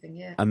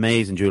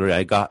 Amazing jewellery.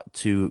 I got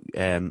to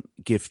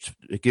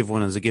give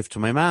one as a gift to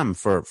my mum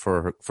for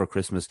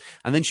Christmas,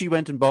 and then she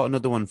went and bought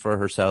another one for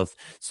herself.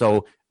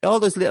 So all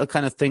those little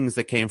kind of things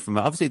that came from it.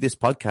 Obviously, this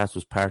podcast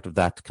was part of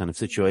that kind of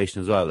situation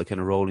as well, the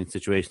kind of rolling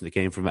situation that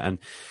came from it. And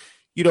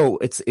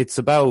it's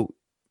about,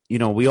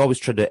 we always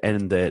try to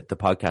end the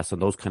podcast on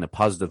those kind of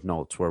positive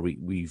notes, where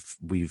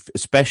we've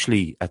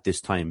especially at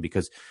this time,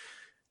 because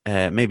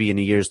maybe in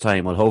a year's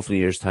time, well, hopefully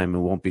a year's time, we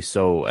won't be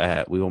so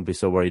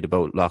worried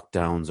about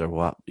lockdowns or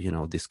what,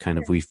 this kind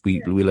of,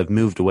 we'll have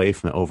moved away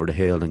from it, over the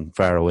hill and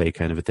far away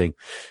kind of a thing.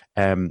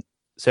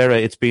 Sarah,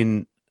 it's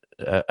been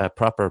a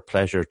proper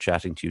pleasure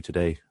chatting to you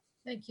today.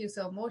 Thank you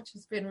so much.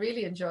 It's been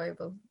really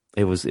enjoyable.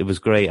 It was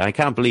great. I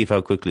can't believe how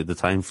quickly the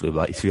time flew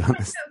by, to be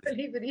honest. I can't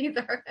believe it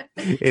either.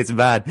 It's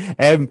bad.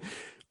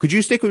 Could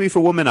you stick with me for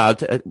 1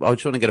 minute? I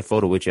just want to get a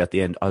photo with you at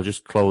the end. I'll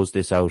just close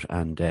this out,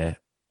 and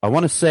I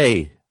want to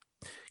say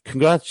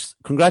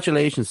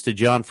congratulations to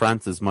John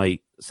Francis, my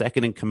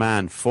second in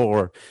command,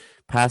 for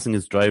passing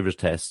his driver's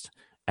test.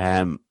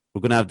 We're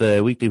going to have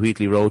the Wheatley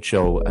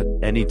Roadshow at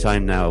any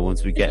time now,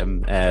 once we get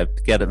him,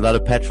 get a lot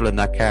of petrol in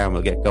that car, and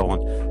we'll get going.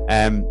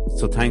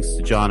 So thanks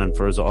to John, and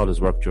for all his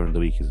work during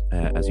the week,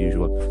 as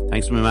usual.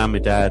 Thanks to my mum, my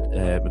dad,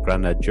 my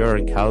granddad, Ger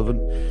and Calvin.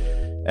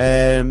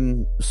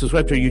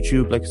 Subscribe to our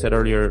YouTube, like I said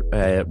earlier.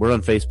 We're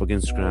on Facebook,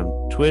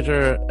 Instagram,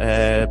 Twitter,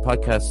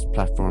 podcast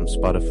platforms,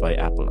 Spotify,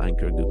 Apple,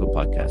 Anchor, Google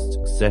Podcasts,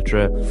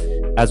 etc.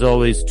 As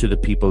always, to the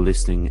people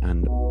listening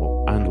and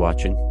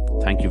watching,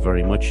 thank you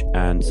very much.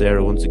 And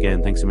Sarah, once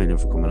again, thanks a million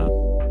for coming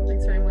on.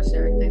 Thanks very much,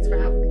 Eric. Thanks for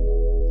having me.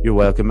 You're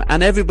welcome.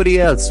 And everybody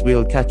else,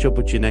 we'll catch up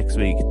with you next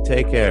week.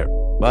 Take care.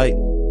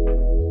 Bye.